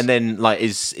and house. then like,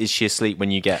 is she asleep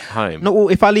when you get home? No, well,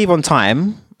 if I leave on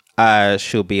time,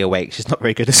 she'll be awake. She's not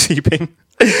very good at sleeping.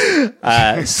 You're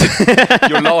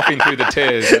laughing through the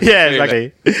tears. Yeah,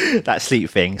 exactly. That sleep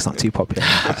thing, it's not too popular.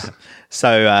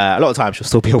 So a lot of times she'll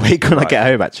still be awake when I get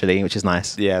home, actually, which is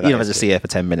nice. Yeah, you don't have to see her for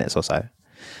 10 minutes or so.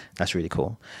 That's really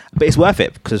cool. But it's worth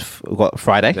it because we've got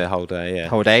Friday. The whole day, yeah.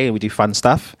 Whole day, we do fun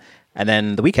stuff. And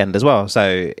then the weekend as well.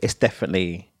 So it's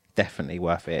definitely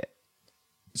worth it.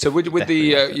 So with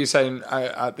the, you're saying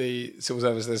at the civil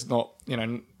service, there's not,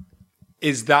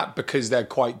 is that because they're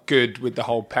quite good with the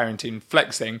whole parenting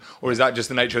flex thing, or is that just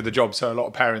the nature of the job? So a lot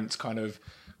of parents kind of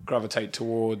gravitate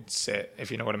towards it, if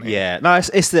you know what I mean. Yeah, no,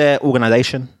 it's the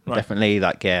organisation, definitely.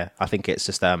 I think it's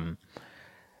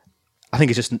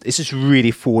just, it's just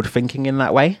really forward thinking in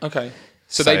that way. Okay,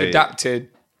 so they've adapted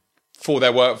for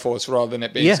their workforce rather than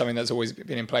it being something that's always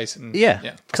been in place. And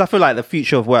because I feel like the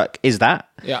future of work is that.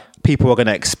 Yeah, people are going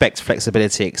to expect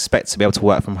flexibility, expect to be able to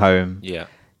work from home. Yeah.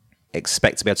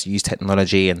 Expect to be able to use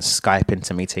technology and Skype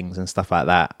into meetings and stuff like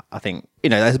that. I think,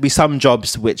 there'll be some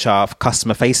jobs which are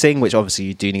customer facing, which obviously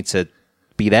you do need to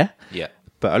be there. Yeah.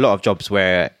 But a lot of jobs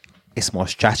where it's more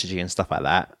strategy and stuff like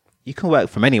that, you can work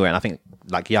from anywhere. And I think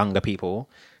like younger people,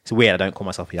 it's weird. I don't call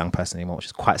myself a young person anymore, which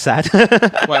is quite sad.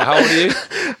 Wait, how old are you?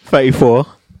 34.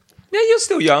 Yeah, you're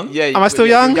still young. Yeah, am I still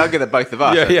young? You're younger than both of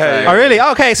us. Yeah. Oh, really?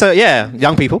 Okay, so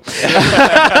young people.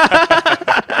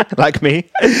 Like me.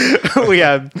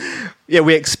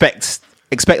 We expect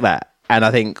that. And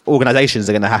I think organizations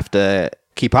are going to have to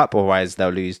keep up, otherwise they'll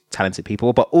lose talented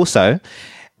people. But also,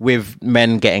 with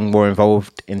men getting more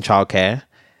involved in childcare,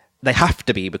 they have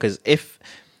to be, because if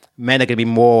men are going to be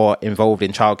more involved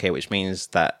in childcare, which means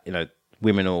that, you know,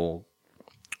 women will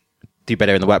do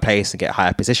better in the workplace and get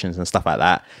higher positions and stuff like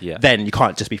that, then you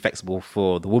can't just be flexible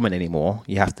for the woman anymore.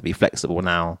 You have to be flexible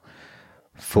now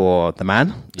for the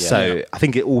man. So I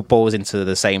think it all boils into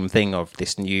the same thing of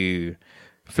this new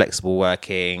flexible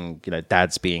working, you know,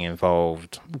 dads being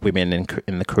involved, women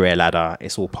in the career ladder.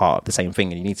 It's all part of the same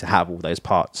thing, and you need to have all those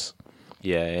parts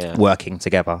working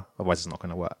together. Otherwise it's not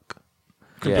going to work.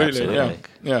 Completely,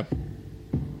 yeah.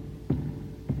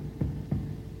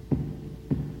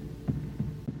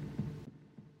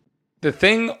 The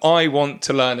thing I want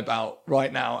to learn about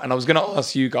right now, and I was going to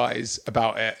ask you guys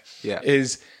about it,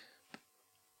 is,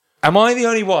 am I the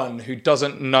only one who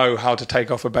doesn't know how to take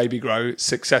off a baby grow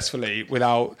successfully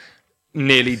without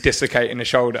nearly dislocating a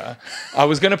shoulder? I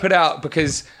was going to put it out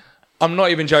because I'm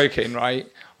not even joking,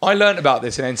 right? I learned about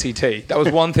this in NCT. That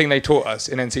was one thing they taught us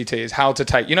in NCT, is how to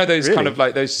take, you know, those kind of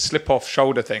like those slip-off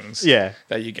shoulder things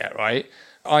that you get, right?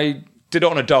 I did it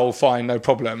on a doll, fine, no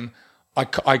problem. I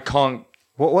can't.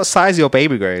 What size are your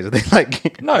baby grows? Are they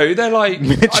like... No, they're like...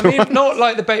 I mean, not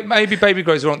like the maybe baby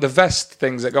grows are on the vest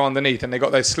things that go underneath, and they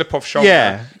got those slip-off shoulder.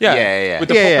 Yeah. With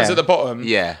the poppers at the bottom.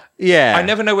 Yeah. I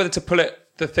never know whether to pull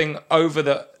the thing over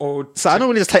the... So I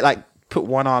normally just put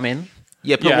one arm in.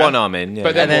 Yeah, put one arm in. Yeah.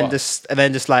 But then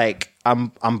just like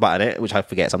unbutton it, which I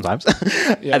forget sometimes.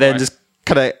 And then just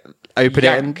kind of open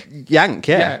it and yank.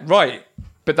 Yeah, right.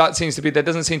 But that seems to be... There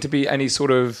doesn't seem to be any sort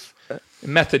of...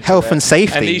 method health and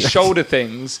safety, and these shoulder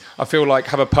things I feel like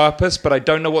have a purpose, but I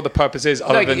don't know what the purpose is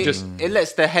other than just it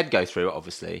lets the head go through it,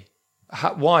 obviously.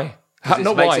 Why?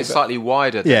 It makes it slightly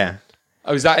wider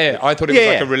oh, is that it? I thought it was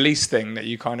like a release thing that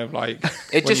you kind of like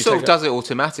it just sort of does it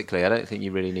automatically. I don't think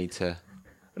you really need to.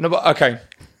 No, but okay,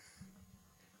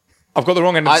 I've got the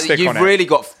wrong end of the stick on it. You've really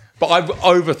got, but I've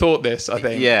overthought this, I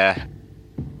think.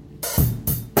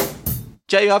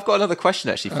 Jay, I've got another question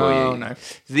actually for you. Oh, no.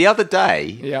 The other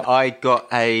day, I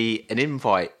got an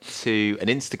invite to an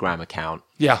Instagram account.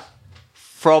 Yeah.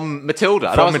 From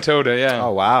Matilda. From Matilda, yeah.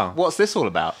 Oh, wow. What's this all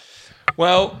about?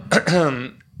 Well,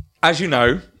 as you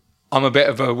know, I'm a bit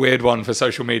of a weird one for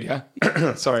social media.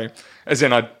 Sorry. As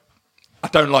in, I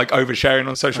don't like oversharing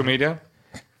on social media.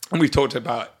 And we've talked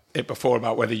about it before,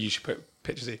 about whether you should put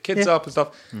pictures of your kids up and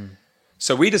stuff.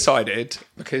 So we decided,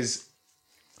 because...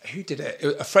 Who did it?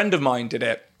 A friend of mine did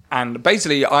it. And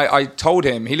basically, I told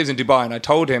him, he lives in Dubai, and I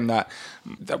told him that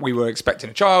we were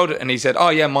expecting a child. And he said, oh,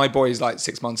 yeah, my boy is like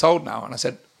 6 months old now. And I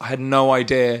said, I had no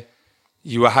idea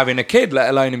you were having a kid,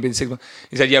 let alone him being 6 months.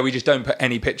 He said, yeah, we just don't put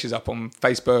any pictures up on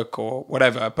Facebook or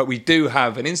whatever. But we do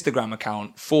have an Instagram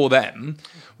account for them,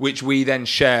 which we then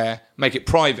share, make it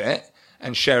private,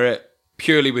 and share it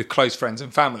purely with close friends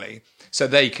and family. So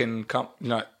they can come, you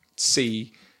know,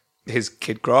 see his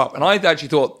kid grow up. And I actually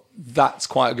thought that's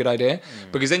quite a good idea,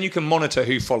 because then you can monitor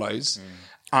who follows.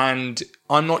 And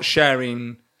I'm not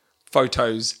sharing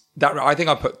photos that I think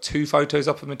I put 2 photos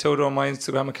up of Matilda on my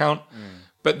Instagram account.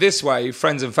 But this way,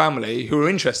 friends and family who are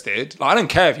interested, like, I don't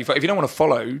care if you don't want to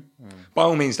follow, by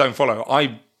all means don't follow.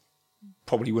 I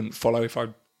probably wouldn't follow if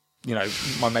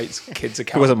my mate's kid's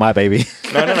account. It wasn't my baby.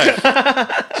 No. Do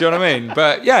you know what I mean?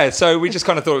 But yeah, so we just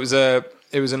kind of thought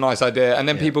it was a nice idea, and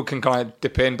then people can kind of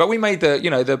dip in. But we made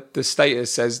the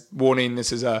status says, warning,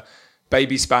 this is a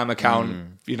baby spam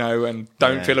account, and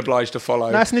don't feel obliged to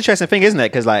follow. That's an interesting thing, isn't it?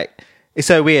 Because like, it's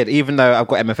so weird. Even though I've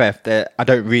got MFF, that I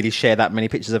don't really share that many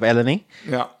pictures of Eleni.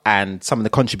 Yeah, and some of the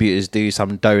contributors do,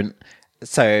 some don't.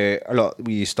 So a lot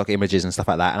we use stock images and stuff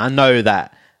like that. And I know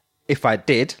that if I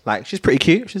did, like, she's pretty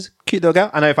cute. She's a cute little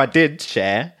girl. I know if I did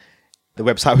share, the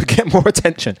website would get more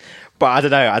attention. But I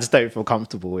don't know. I just don't feel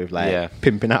comfortable with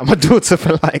pimping out my daughter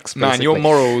for likes. Basically. Man, your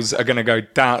morals are going to go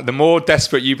down. The more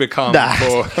desperate you become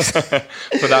for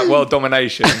that world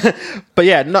domination. But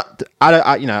yeah,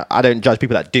 I don't judge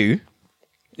people that do.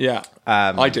 Yeah,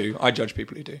 I do. I judge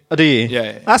people who do. Oh, do you?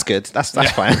 Yeah. That's good. That's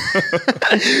fine.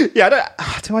 Yeah,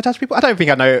 do I judge people? I don't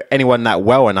think I know anyone that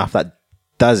well enough that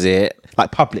does it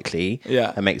like publicly.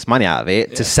 Yeah, and makes money out of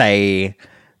it to say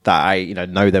that I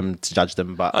know them to judge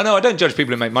them. But I don't judge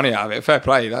people who make money out of it. Fair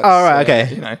play. That's, right,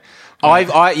 okay.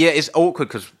 It's awkward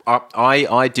because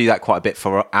I do that quite a bit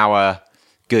for our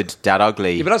Good Dad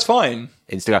Ugly. Yeah, but that's fine.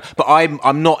 Instagram, but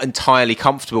I'm not entirely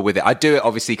comfortable with it. I do it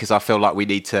obviously because I feel like we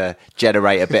need to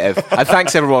generate a bit of. And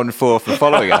thanks everyone for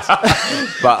following us.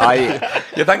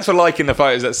 But thanks for liking the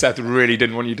photos that Seth really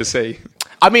didn't want you to see.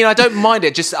 I mean, I don't mind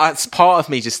it. Just part of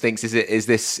me just thinks, is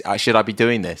this? Should I be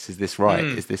doing this? Is this right?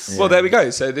 Is this? Well, there we go.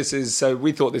 So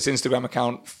we thought this Instagram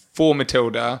account for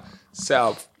Matilda set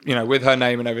up, with her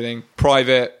name and everything,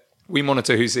 private. we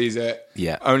monitor who sees it.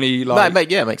 Yeah. Only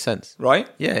like... It makes sense. Right?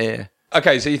 Yeah.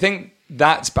 Okay, so you think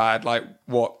that's bad, like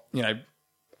what,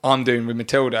 I'm doing with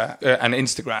Matilda and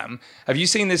Instagram. Have you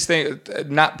seen this thing?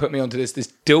 Nat put me onto this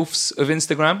DILFs of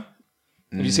Instagram.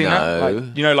 Have you seen that? Like,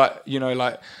 like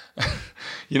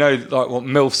what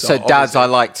MILFs are. So dads I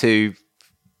like to...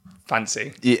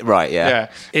 Fancy. Yeah, right, yeah.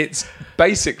 Yeah. It's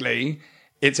basically,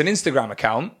 it's an Instagram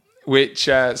account which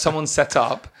someone set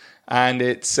up, and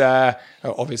it's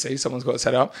obviously someone's got it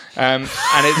set up, and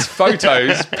it's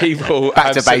photos people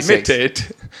have submitted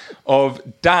of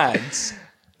dads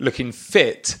looking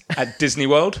fit at Disney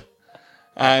World.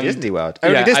 And Disney World?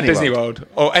 Only at Disney World.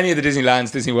 Or any of the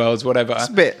Disneylands, Disney Worlds, whatever.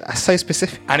 That's so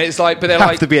specific. And it's like, but they're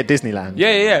have to be at Disneyland.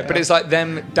 Yeah. But it's like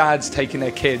them dads taking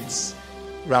their kids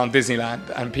around Disneyland,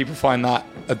 and people find that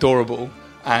adorable.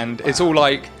 And it's all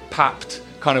like papped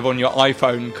kind of on your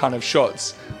iPhone kind of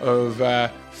shots of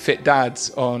fit dads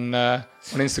on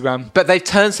Instagram. But they've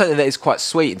turned something that is quite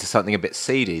sweet into something a bit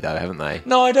seedy, though, haven't they?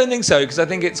 No, I don't think so, because I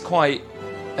think it's quite...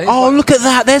 look at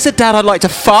that. There's a dad I'd like to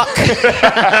fuck. When you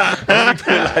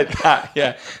put it like that,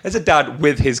 yeah. There's a dad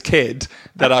with his kid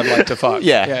that I'd like to fuck.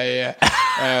 Yeah.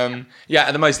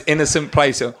 At the most innocent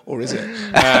place, or is it?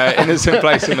 Innocent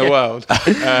place in the world.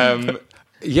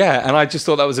 And I just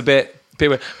thought that was a bit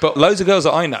weird. But loads of girls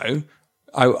that I know,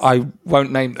 I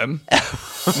won't name them.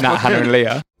 Nat, Hannah and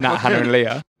Leah.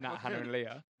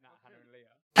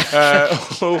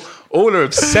 All are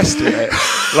obsessed with it.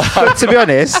 Like, to be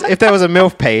honest, if there was a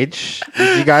MILF page,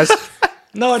 would you guys...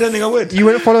 No, I don't think I would. You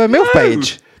wouldn't follow a MILF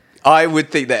page? I would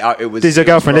think that it was... Does your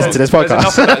girlfriend listen to this podcast?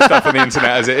 There's enough of that stuff on the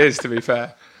internet as it is, to be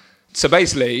fair. So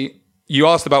basically, you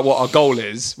asked about what our goal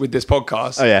is with this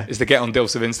podcast. Oh, yeah. Is to get on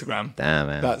DILFs of Instagram. Damn,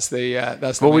 man. That's the...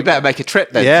 well, we better make a trip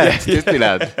then. Yeah. To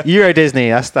Disneyland. Euro Disney,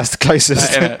 that's the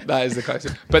closest. That is the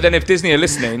closest. But then if Disney are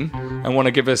listening and want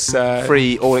to give us...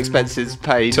 free, all expenses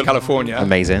paid. To California.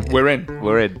 Amazing. We're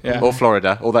in. Yeah. Or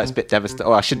Florida. Although it's a bit devastating.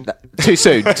 Oh, I shouldn't... Too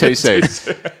soon.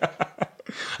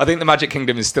 I think the Magic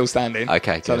Kingdom is still standing.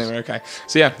 Okay, so I think we're okay.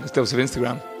 So yeah, it's DILFs of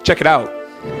Instagram. Check it out.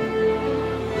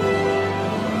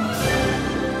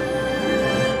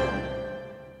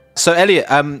 So Elliott,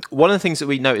 one of the things that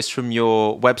we noticed from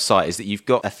your website is that you've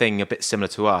got a thing a bit similar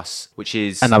to us, which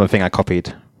is... Another thing I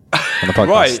copied on the podcast.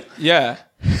 Right, yeah.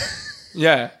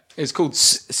 It's called...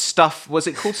 Stuff... Was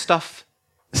it called Stuff?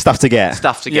 Stuff to get.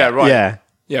 Stuff to get. Yeah, right.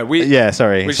 Yeah.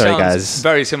 Sorry guys.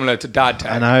 Very similar to Dad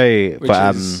Tech. I know,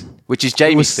 which is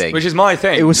Jamie's thing. Which is my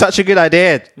thing. It was such a good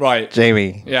idea, right,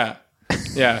 Jamie. Yeah.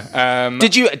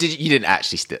 Did you didn't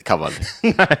actually come on.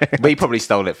 No. We probably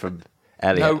stole it from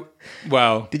Elliott. No,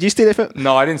 well, did you steal it from?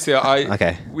 No, I didn't steal it.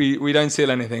 Okay. We don't steal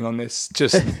anything on this.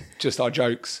 Just our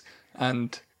jokes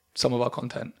and some of our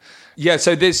content. Yeah.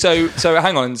 So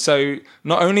hang on. So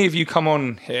not only have you come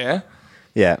on here,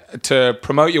 to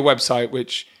promote your website,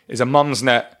 which is a mum's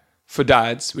net for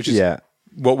dads, which is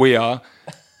what we are.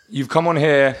 You've come on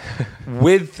here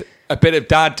with a bit of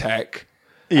dad tech,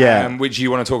 which you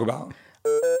want to talk about.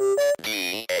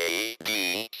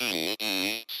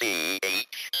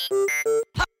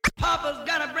 Papa's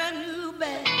got a brand new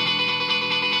bag.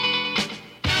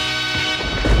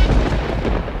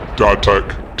 Dad tech,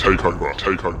 takeover.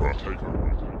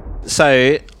 So,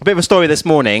 a bit of a story this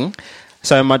morning.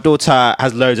 So, my daughter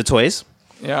has loads of toys.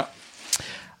 Yeah.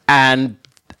 And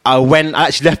I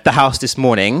actually left the house this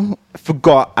morning,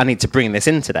 forgot I need to bring this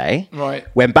in today. Right.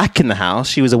 Went back in the house,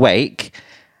 she was awake,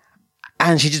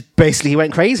 and she just basically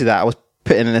went crazy that I was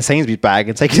putting it in a Sainsbury's bag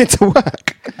and taking it to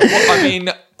work. Well, I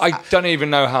mean, I don't even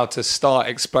know how to start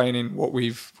explaining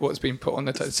what's been put on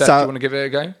the set. Do you want to give it a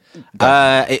go?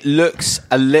 It looks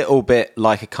a little bit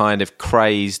like a kind of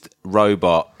crazed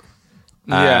robot.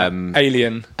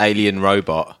 Alien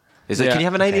robot. Can you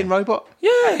have an alien robot?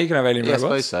 Yeah, you can have alien robots. I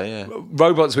suppose so, yeah.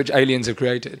 Robots which aliens have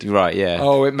created. Right, yeah.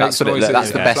 Oh, it makes noises.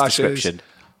 That's the best flashes. description.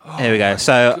 Oh, here we go.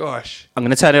 So, gosh. I'm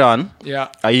going to turn it on. Yeah.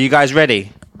 Are you guys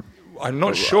ready? I'm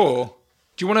not sure.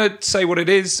 Do you want to say what it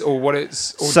is or what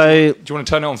it's... Or so, do you want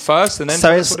to turn it on first and then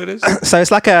tell us what it is? So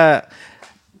it's like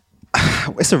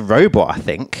it's a robot, I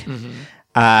think.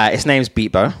 Mm-hmm. Its name's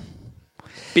Beatbo.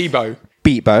 Beatbo.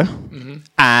 Mm-hmm.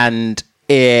 And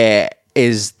it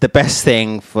is the best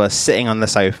thing for sitting on the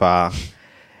sofa,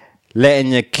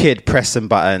 letting your kid press some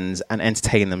buttons and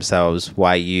entertain themselves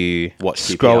while you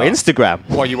scroll Instagram.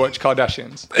 While you watch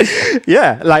Kardashians.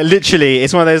 Yeah, like literally,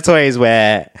 it's one of those toys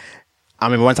where... I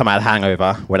remember one time I had a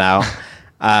hangover, went out.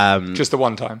 Just the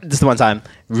one time? Just the one time.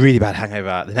 Really bad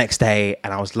hangover. The next day,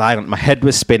 and I was lying on... My head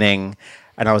was spinning,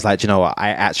 and I was like, do you know what? I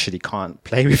actually can't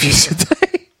play with you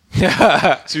today.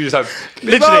 So you just have...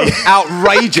 Literally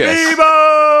outrageous.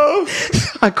 Beatbo!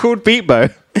 I called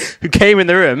Beatbo. who came in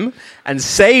the room and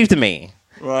saved me.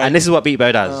 Right. And this is what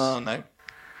Beatbo does. Oh, no.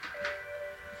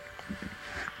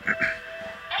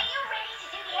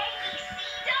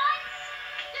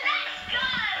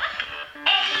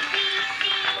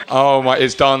 Oh my,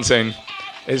 it's dancing.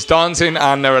 It's dancing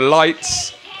and there are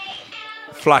lights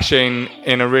flashing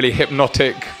in a really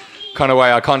hypnotic kind of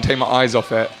way. I can't take my eyes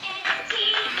off it.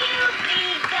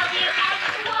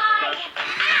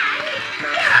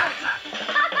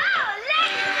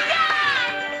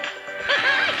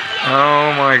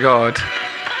 Oh my God.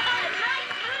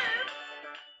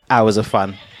 Hours of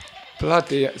fun.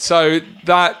 Bloody. So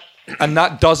that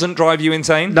doesn't drive you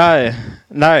insane? No.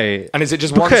 And is it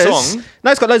just one song?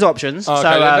 No, it's got loads of options. Okay,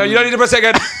 So, no, you don't need to press it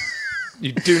again.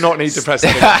 You do not need to press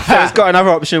it again. So it's got another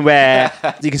option where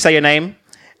you can say your name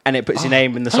and it puts your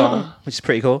name in the song, which is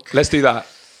pretty cool. Let's do that.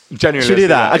 Genuinely. Should we do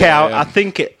that? Okay, Yeah. I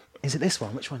think it... Is it this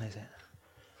one? Which one is it?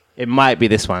 It might be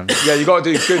this one. Yeah, you got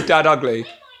to do Good, Dad, Ugly.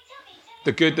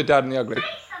 The Good, the Dad, and the Ugly.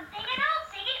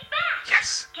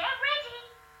 Yes.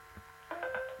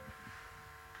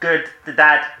 Good, the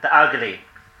dad, the ugly.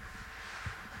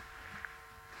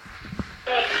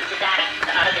 Good, the dad,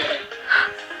 the ugly.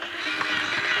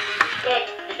 Good,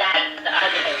 the dad, the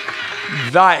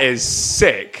ugly. That is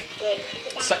sick.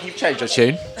 So you've changed your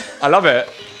tune. I love it.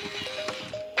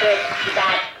 Good, the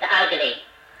dad, the ugly.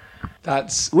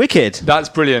 That's Wicked. That's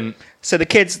brilliant. So the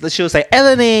kids, she'll say,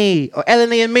 Eleni, or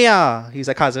Eleni and Mia. He's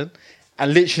her cousin.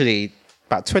 And literally,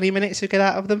 about 20 minutes you get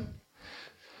out of them.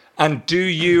 And do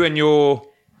you and your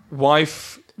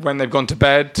wife, when they've gone to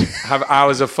bed, have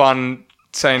hours of fun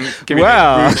saying, giving you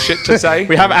rude shit to say?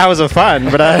 We have hours of fun,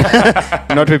 but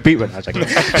not with Beatbo.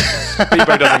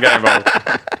 Beatbo doesn't get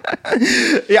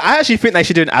involved. Yeah, I actually think they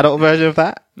should do an adult version of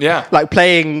that. Yeah. Like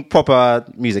playing proper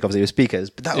music, obviously, with speakers.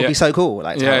 But that would be so cool.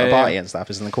 Like, to have a party and stuff,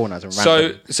 just in the corners. And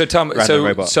So tell me,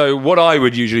 so what I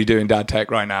would usually do in Dad Tech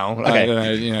right now, I don't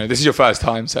know, you know, this is your first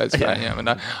time, so it's fair, yeah,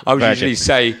 but I would usually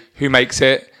say who makes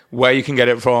it, where you can get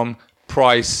it from,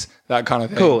 price, that kind of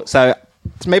thing. Cool. So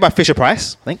it's made by Fisher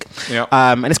Price, I think. Yeah.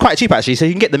 And it's quite cheap, actually. So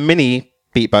you can get the mini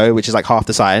Beatbo, which is like half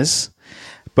the size.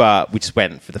 But we just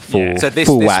went for the full So this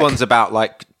whack. one's about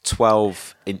like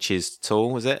 12 inches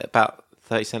tall, was it? About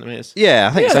 30 centimetres? Yeah,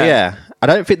 I think so, yeah. I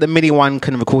don't think the mini one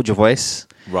can record your voice.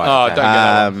 Right. Oh, don't get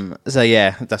that one. So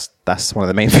yeah, that's one of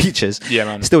the main features. Yeah,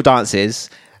 man. Still dances.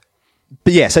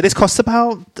 But yeah, so this costs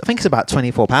about, I think it's about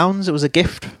 £24. It was a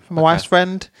gift from my wife's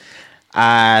friend.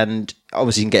 And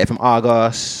obviously you can get it from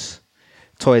Argos,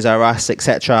 Toys R Us,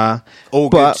 etc. All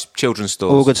good children's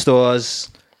stores. All good stores.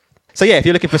 So yeah, if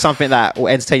you're looking for something that will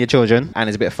entertain your children and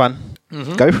is a bit of fun,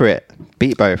 go for it.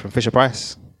 Beatbo from Fisher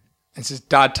Price. This is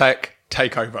Dad Tech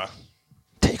Takeover.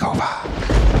 Take over.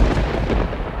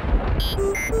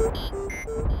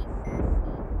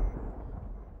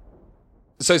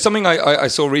 So something I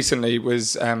saw recently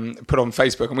was put on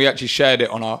Facebook, and we actually shared it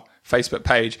on our Facebook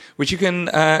page, which you can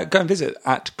go and visit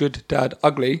at Good Dad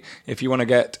Ugly if you want to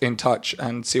get in touch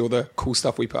and see all the cool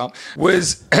stuff we put up.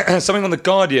 Was something on The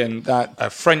Guardian that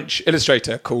a French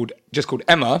illustrator called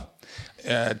Emma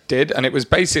did, and it was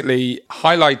basically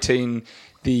highlighting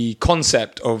the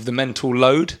concept of the mental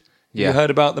load. Yeah. You heard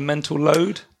about the mental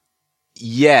load?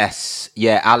 Yes.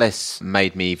 Yeah, Alice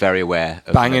made me very aware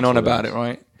of Banging on mental about load. it,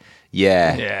 right?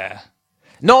 Yeah. Yeah.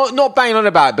 Not banging on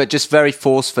about it, but just very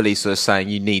forcefully sort of saying,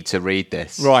 you need to read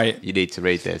this. Right. You need to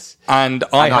read this. And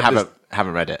I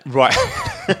haven't read it. Right.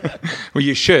 Well,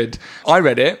 you should. I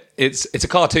read it. It's a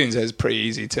cartoon, so it's pretty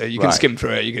easy to. You can skim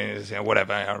through it. You can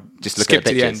whatever. Just look skip at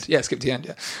to the pictures. end. Yeah, skip to the end.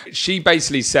 Yeah. She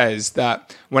basically says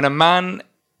that when a man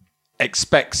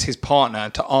expects his partner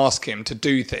to ask him to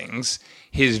do things,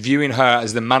 he's viewing her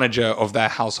as the manager of their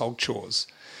household chores.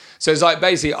 So it's like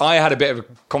basically, I had a bit of a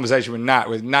conversation with Nat.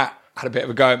 Nat had a bit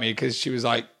of a go at me because she was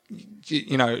like,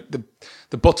 you know,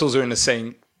 the bottles are in the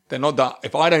sink. They're not done.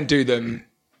 If I don't do them,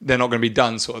 they're not going to be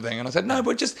done, sort of thing. And I said, no,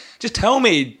 but just tell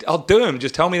me. I'll do them.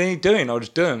 Just tell me they need doing. I'll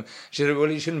just do them. She said,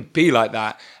 well, it shouldn't be like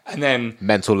that. And then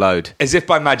mental load, as if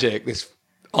by magic, this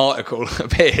article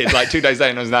appeared like 2 days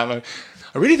later, and I was like,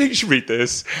 I really think you should read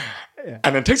this,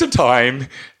 and then take some time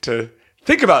to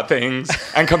think about things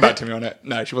and come back to me on it.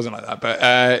 No, she wasn't like that. But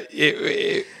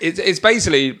it's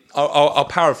basically, I'll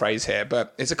paraphrase here,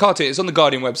 but it's a cartoon. It's on the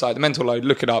Guardian website, The Mental Load.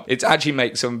 Look it up. It actually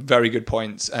makes some very good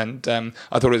points, and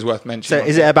I thought it was worth mentioning. So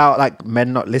is it about like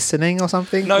men not listening or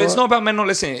something? No, it's not about men not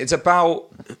listening. It's about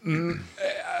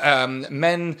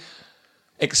men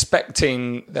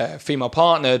expecting their female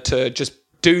partner to just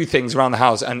do things around the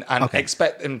house and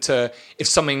expect them to, if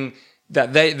something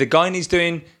that the guy needs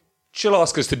doing, she'll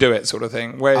ask us to do it, sort of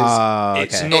thing. Whereas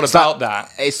it's not It's about like,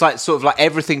 that. It's like sort of like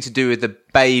everything to do with the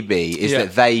baby is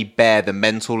that they bear the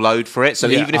mental load for it. So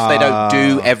even if they don't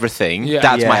do everything,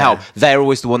 that's my help. They're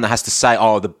always the one that has to say,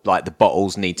 oh, the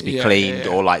bottles need to be cleaned,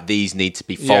 or like these need to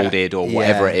be folded, or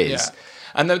whatever it is. Yeah.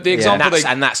 And the example,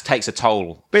 and that takes a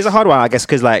toll. But it's a hard one, I guess,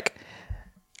 because like,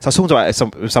 so I was talking about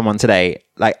it with someone today,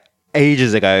 like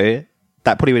ages ago,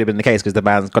 that probably would have been the case because the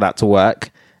man's gone out to work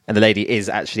and the lady is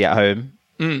actually at home.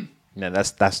 You know,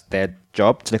 that's their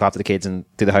job, to look after the kids and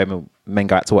do the home, and men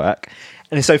go out to work.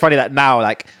 And it's so funny that now,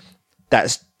 like,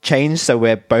 that's changed. So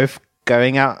we're both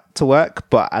going out to work,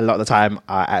 but a lot of the time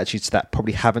our attitudes to that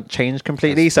probably haven't changed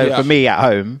completely. So for me at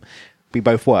home, we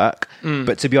both work.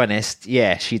 But to be honest,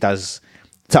 she does.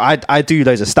 So I do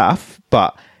loads of stuff,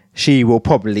 but she will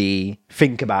probably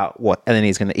think about what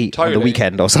Eleanor's going to eat on the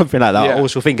weekend or something like that. Or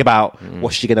she'll think about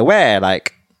what's she going to wear.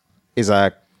 Like,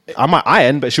 I might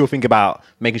iron, but she'll think about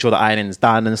making sure the ironing's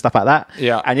done and stuff like that.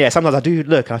 Yeah. And sometimes I do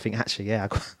look and I think, actually, I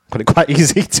got it quite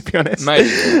easy, to be honest.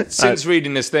 Mate, since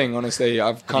reading this thing, honestly,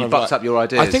 I've kind of bucked up your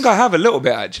ideas. I think I have a little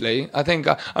bit, actually. I think,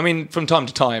 I mean, from time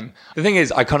to time. The thing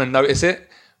is, I kind of notice it.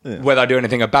 Whether I do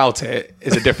anything about it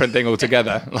is a different thing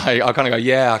altogether. Like, I kind of go,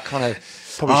 I kind of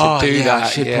probably should do that. I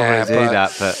should probably do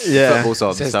that, but football's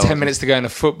on. There's 10 minutes to go into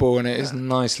football and it is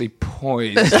nicely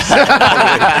poised. You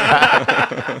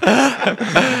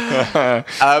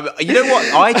know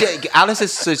what? Alice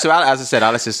has, as I said,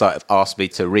 Alice has sort of asked me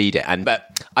to read it,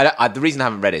 but the reason I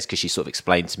haven't read it is because she sort of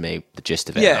explained to me the gist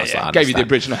of it. Gave you the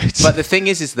abridged notes. But the thing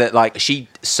is that like she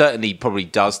certainly probably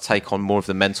does take on more of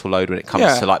the mental load when it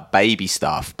comes to like baby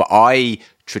stuff. But I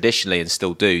traditionally and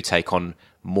still do take on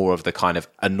more of the kind of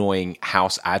annoying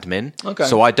house admin. Okay.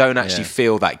 So I don't actually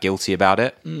feel that guilty about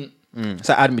it.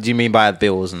 So admin, do you mean by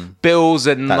bills and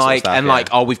like stuff, like,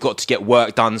 oh, we've got to get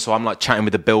work done, so I'm like chatting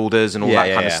with the builders and all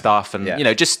that kind of stuff, and you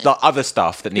know, just like other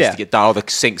stuff that needs to get done. Oh, the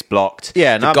sink's blocked.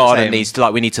 The garden needs to,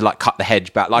 like, we need to like cut the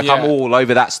hedge back. Like I'm all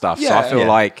over that stuff. So I feel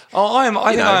like I am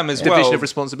as well. Division of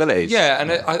responsibilities. Yeah, and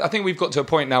I think we've got to a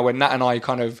point now where Nat will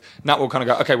kind of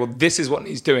go, okay, well, this is what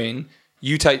he's doing.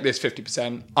 You take this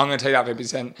 50%, I'm going to take that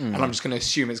 50%, and I'm just going to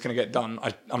assume it's going to get done.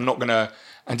 I'm not going to...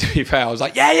 And to be fair, I was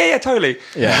like, yeah, totally.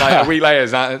 Yeah. Like a week later,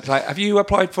 it's like, have you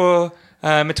applied for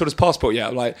Matilda's passport yet?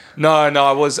 I'm like, no, I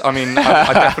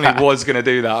definitely was going to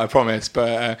do that, I promise.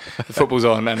 But the football's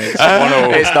on and it's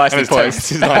 1-1. It's nicely poised.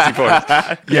 It's nicely poised.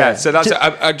 Yeah, so that's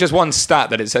just one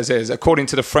stat that it says is, according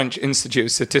to the French Institute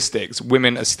of Statistics,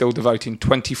 women are still devoting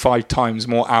 25 times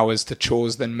more hours to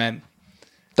chores than men.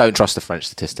 Don't trust the French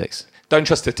statistics. Don't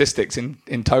trust statistics in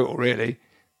total, really.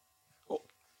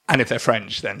 And if they're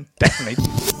French, then definitely.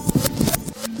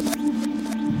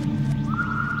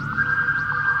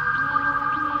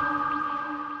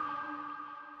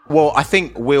 Well, I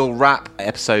think we'll wrap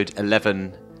episode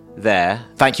 11 there.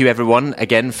 Thank you, everyone,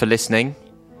 again for listening.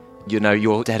 You know,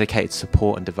 your dedicated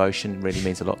support and devotion really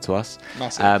means a lot to us.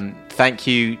 Massive. Thank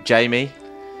you, Jamie.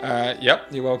 Yep,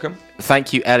 you're welcome.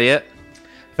 Thank you, Elliott.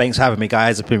 Thanks for having me,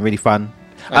 guys. It's been really fun.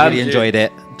 I really enjoyed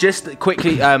it. Just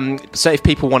quickly, so if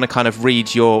people want to kind of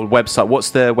read your website, what's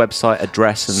the website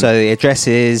address? So the address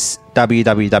is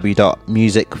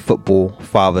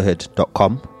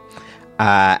www.musicfootballfatherhood.com.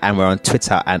 And we're on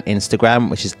Twitter and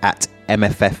Instagram, which is at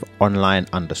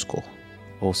MFFonline_.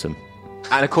 Awesome.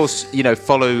 And of course, you know,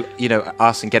 follow, you know,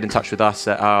 us and get in touch with us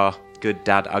at our Good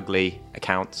Dad Ugly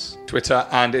accounts. Twitter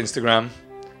and Instagram,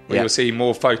 where you'll see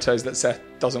more photos that Seth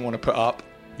doesn't want to put up.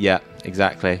 Yeah,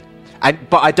 exactly.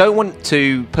 But I don't want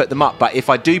to put them up. But if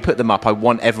I do put them up, I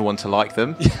want everyone to like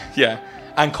them. Yeah,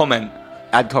 and comment.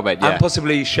 And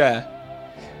possibly share.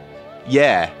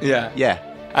 Yeah.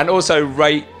 And also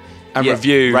rate and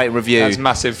review. Rate and review. That's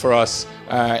massive for us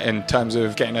in terms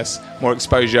of getting us more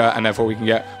exposure, and therefore we can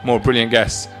get more brilliant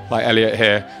guests like Elliott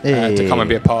here to come and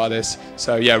be a part of this.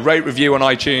 So rate, review on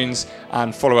iTunes,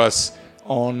 and follow us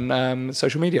on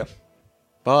social media.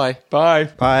 Bye. Bye.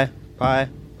 Bye. Bye.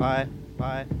 Bye.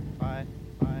 Bye. Bye.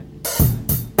 Bye.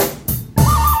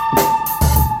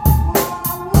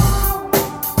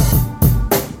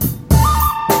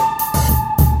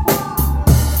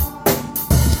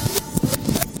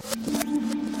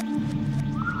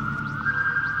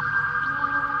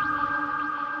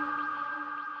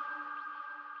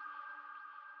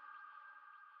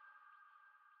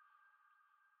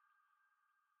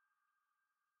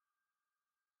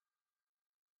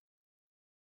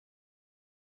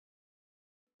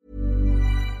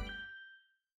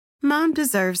 Mom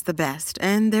deserves the best,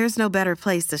 and there's no better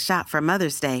place to shop for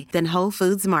Mother's Day than Whole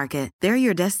Foods Market. They're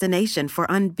your destination for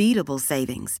unbeatable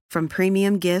savings, from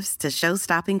premium gifts to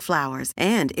show-stopping flowers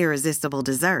and irresistible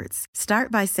desserts.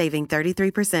 Start by saving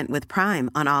 33% with Prime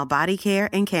on all body care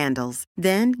and candles.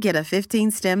 Then get a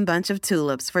 15-stem bunch of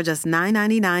tulips for just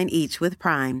 $9.99 each with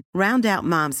Prime. Round out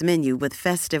Mom's menu with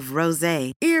festive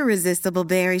rosé, irresistible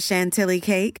berry chantilly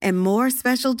cake, and more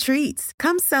special treats.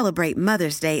 Come celebrate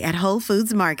Mother's Day at Whole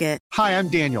Foods Market. Hi, I'm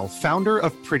Daniel, founder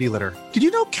of Pretty Litter. Did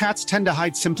you know cats tend to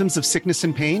hide symptoms of sickness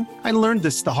and pain? I learned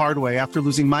this the hard way after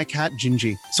losing my cat,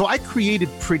 Gingy. So I created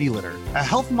Pretty Litter, a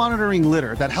health monitoring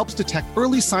litter that helps detect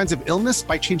early signs of illness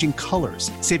by changing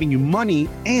colors, saving you money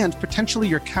and potentially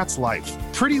your cat's life.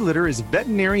 Pretty Litter is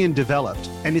veterinarian developed,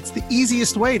 and it's the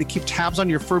easiest way to keep tabs on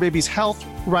your fur baby's health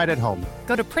right at home.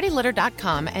 Go to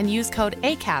prettylitter.com and use code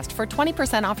ACAST for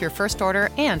 20% off your first order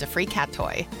and a free cat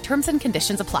toy. Terms and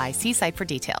conditions apply. See site for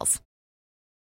details.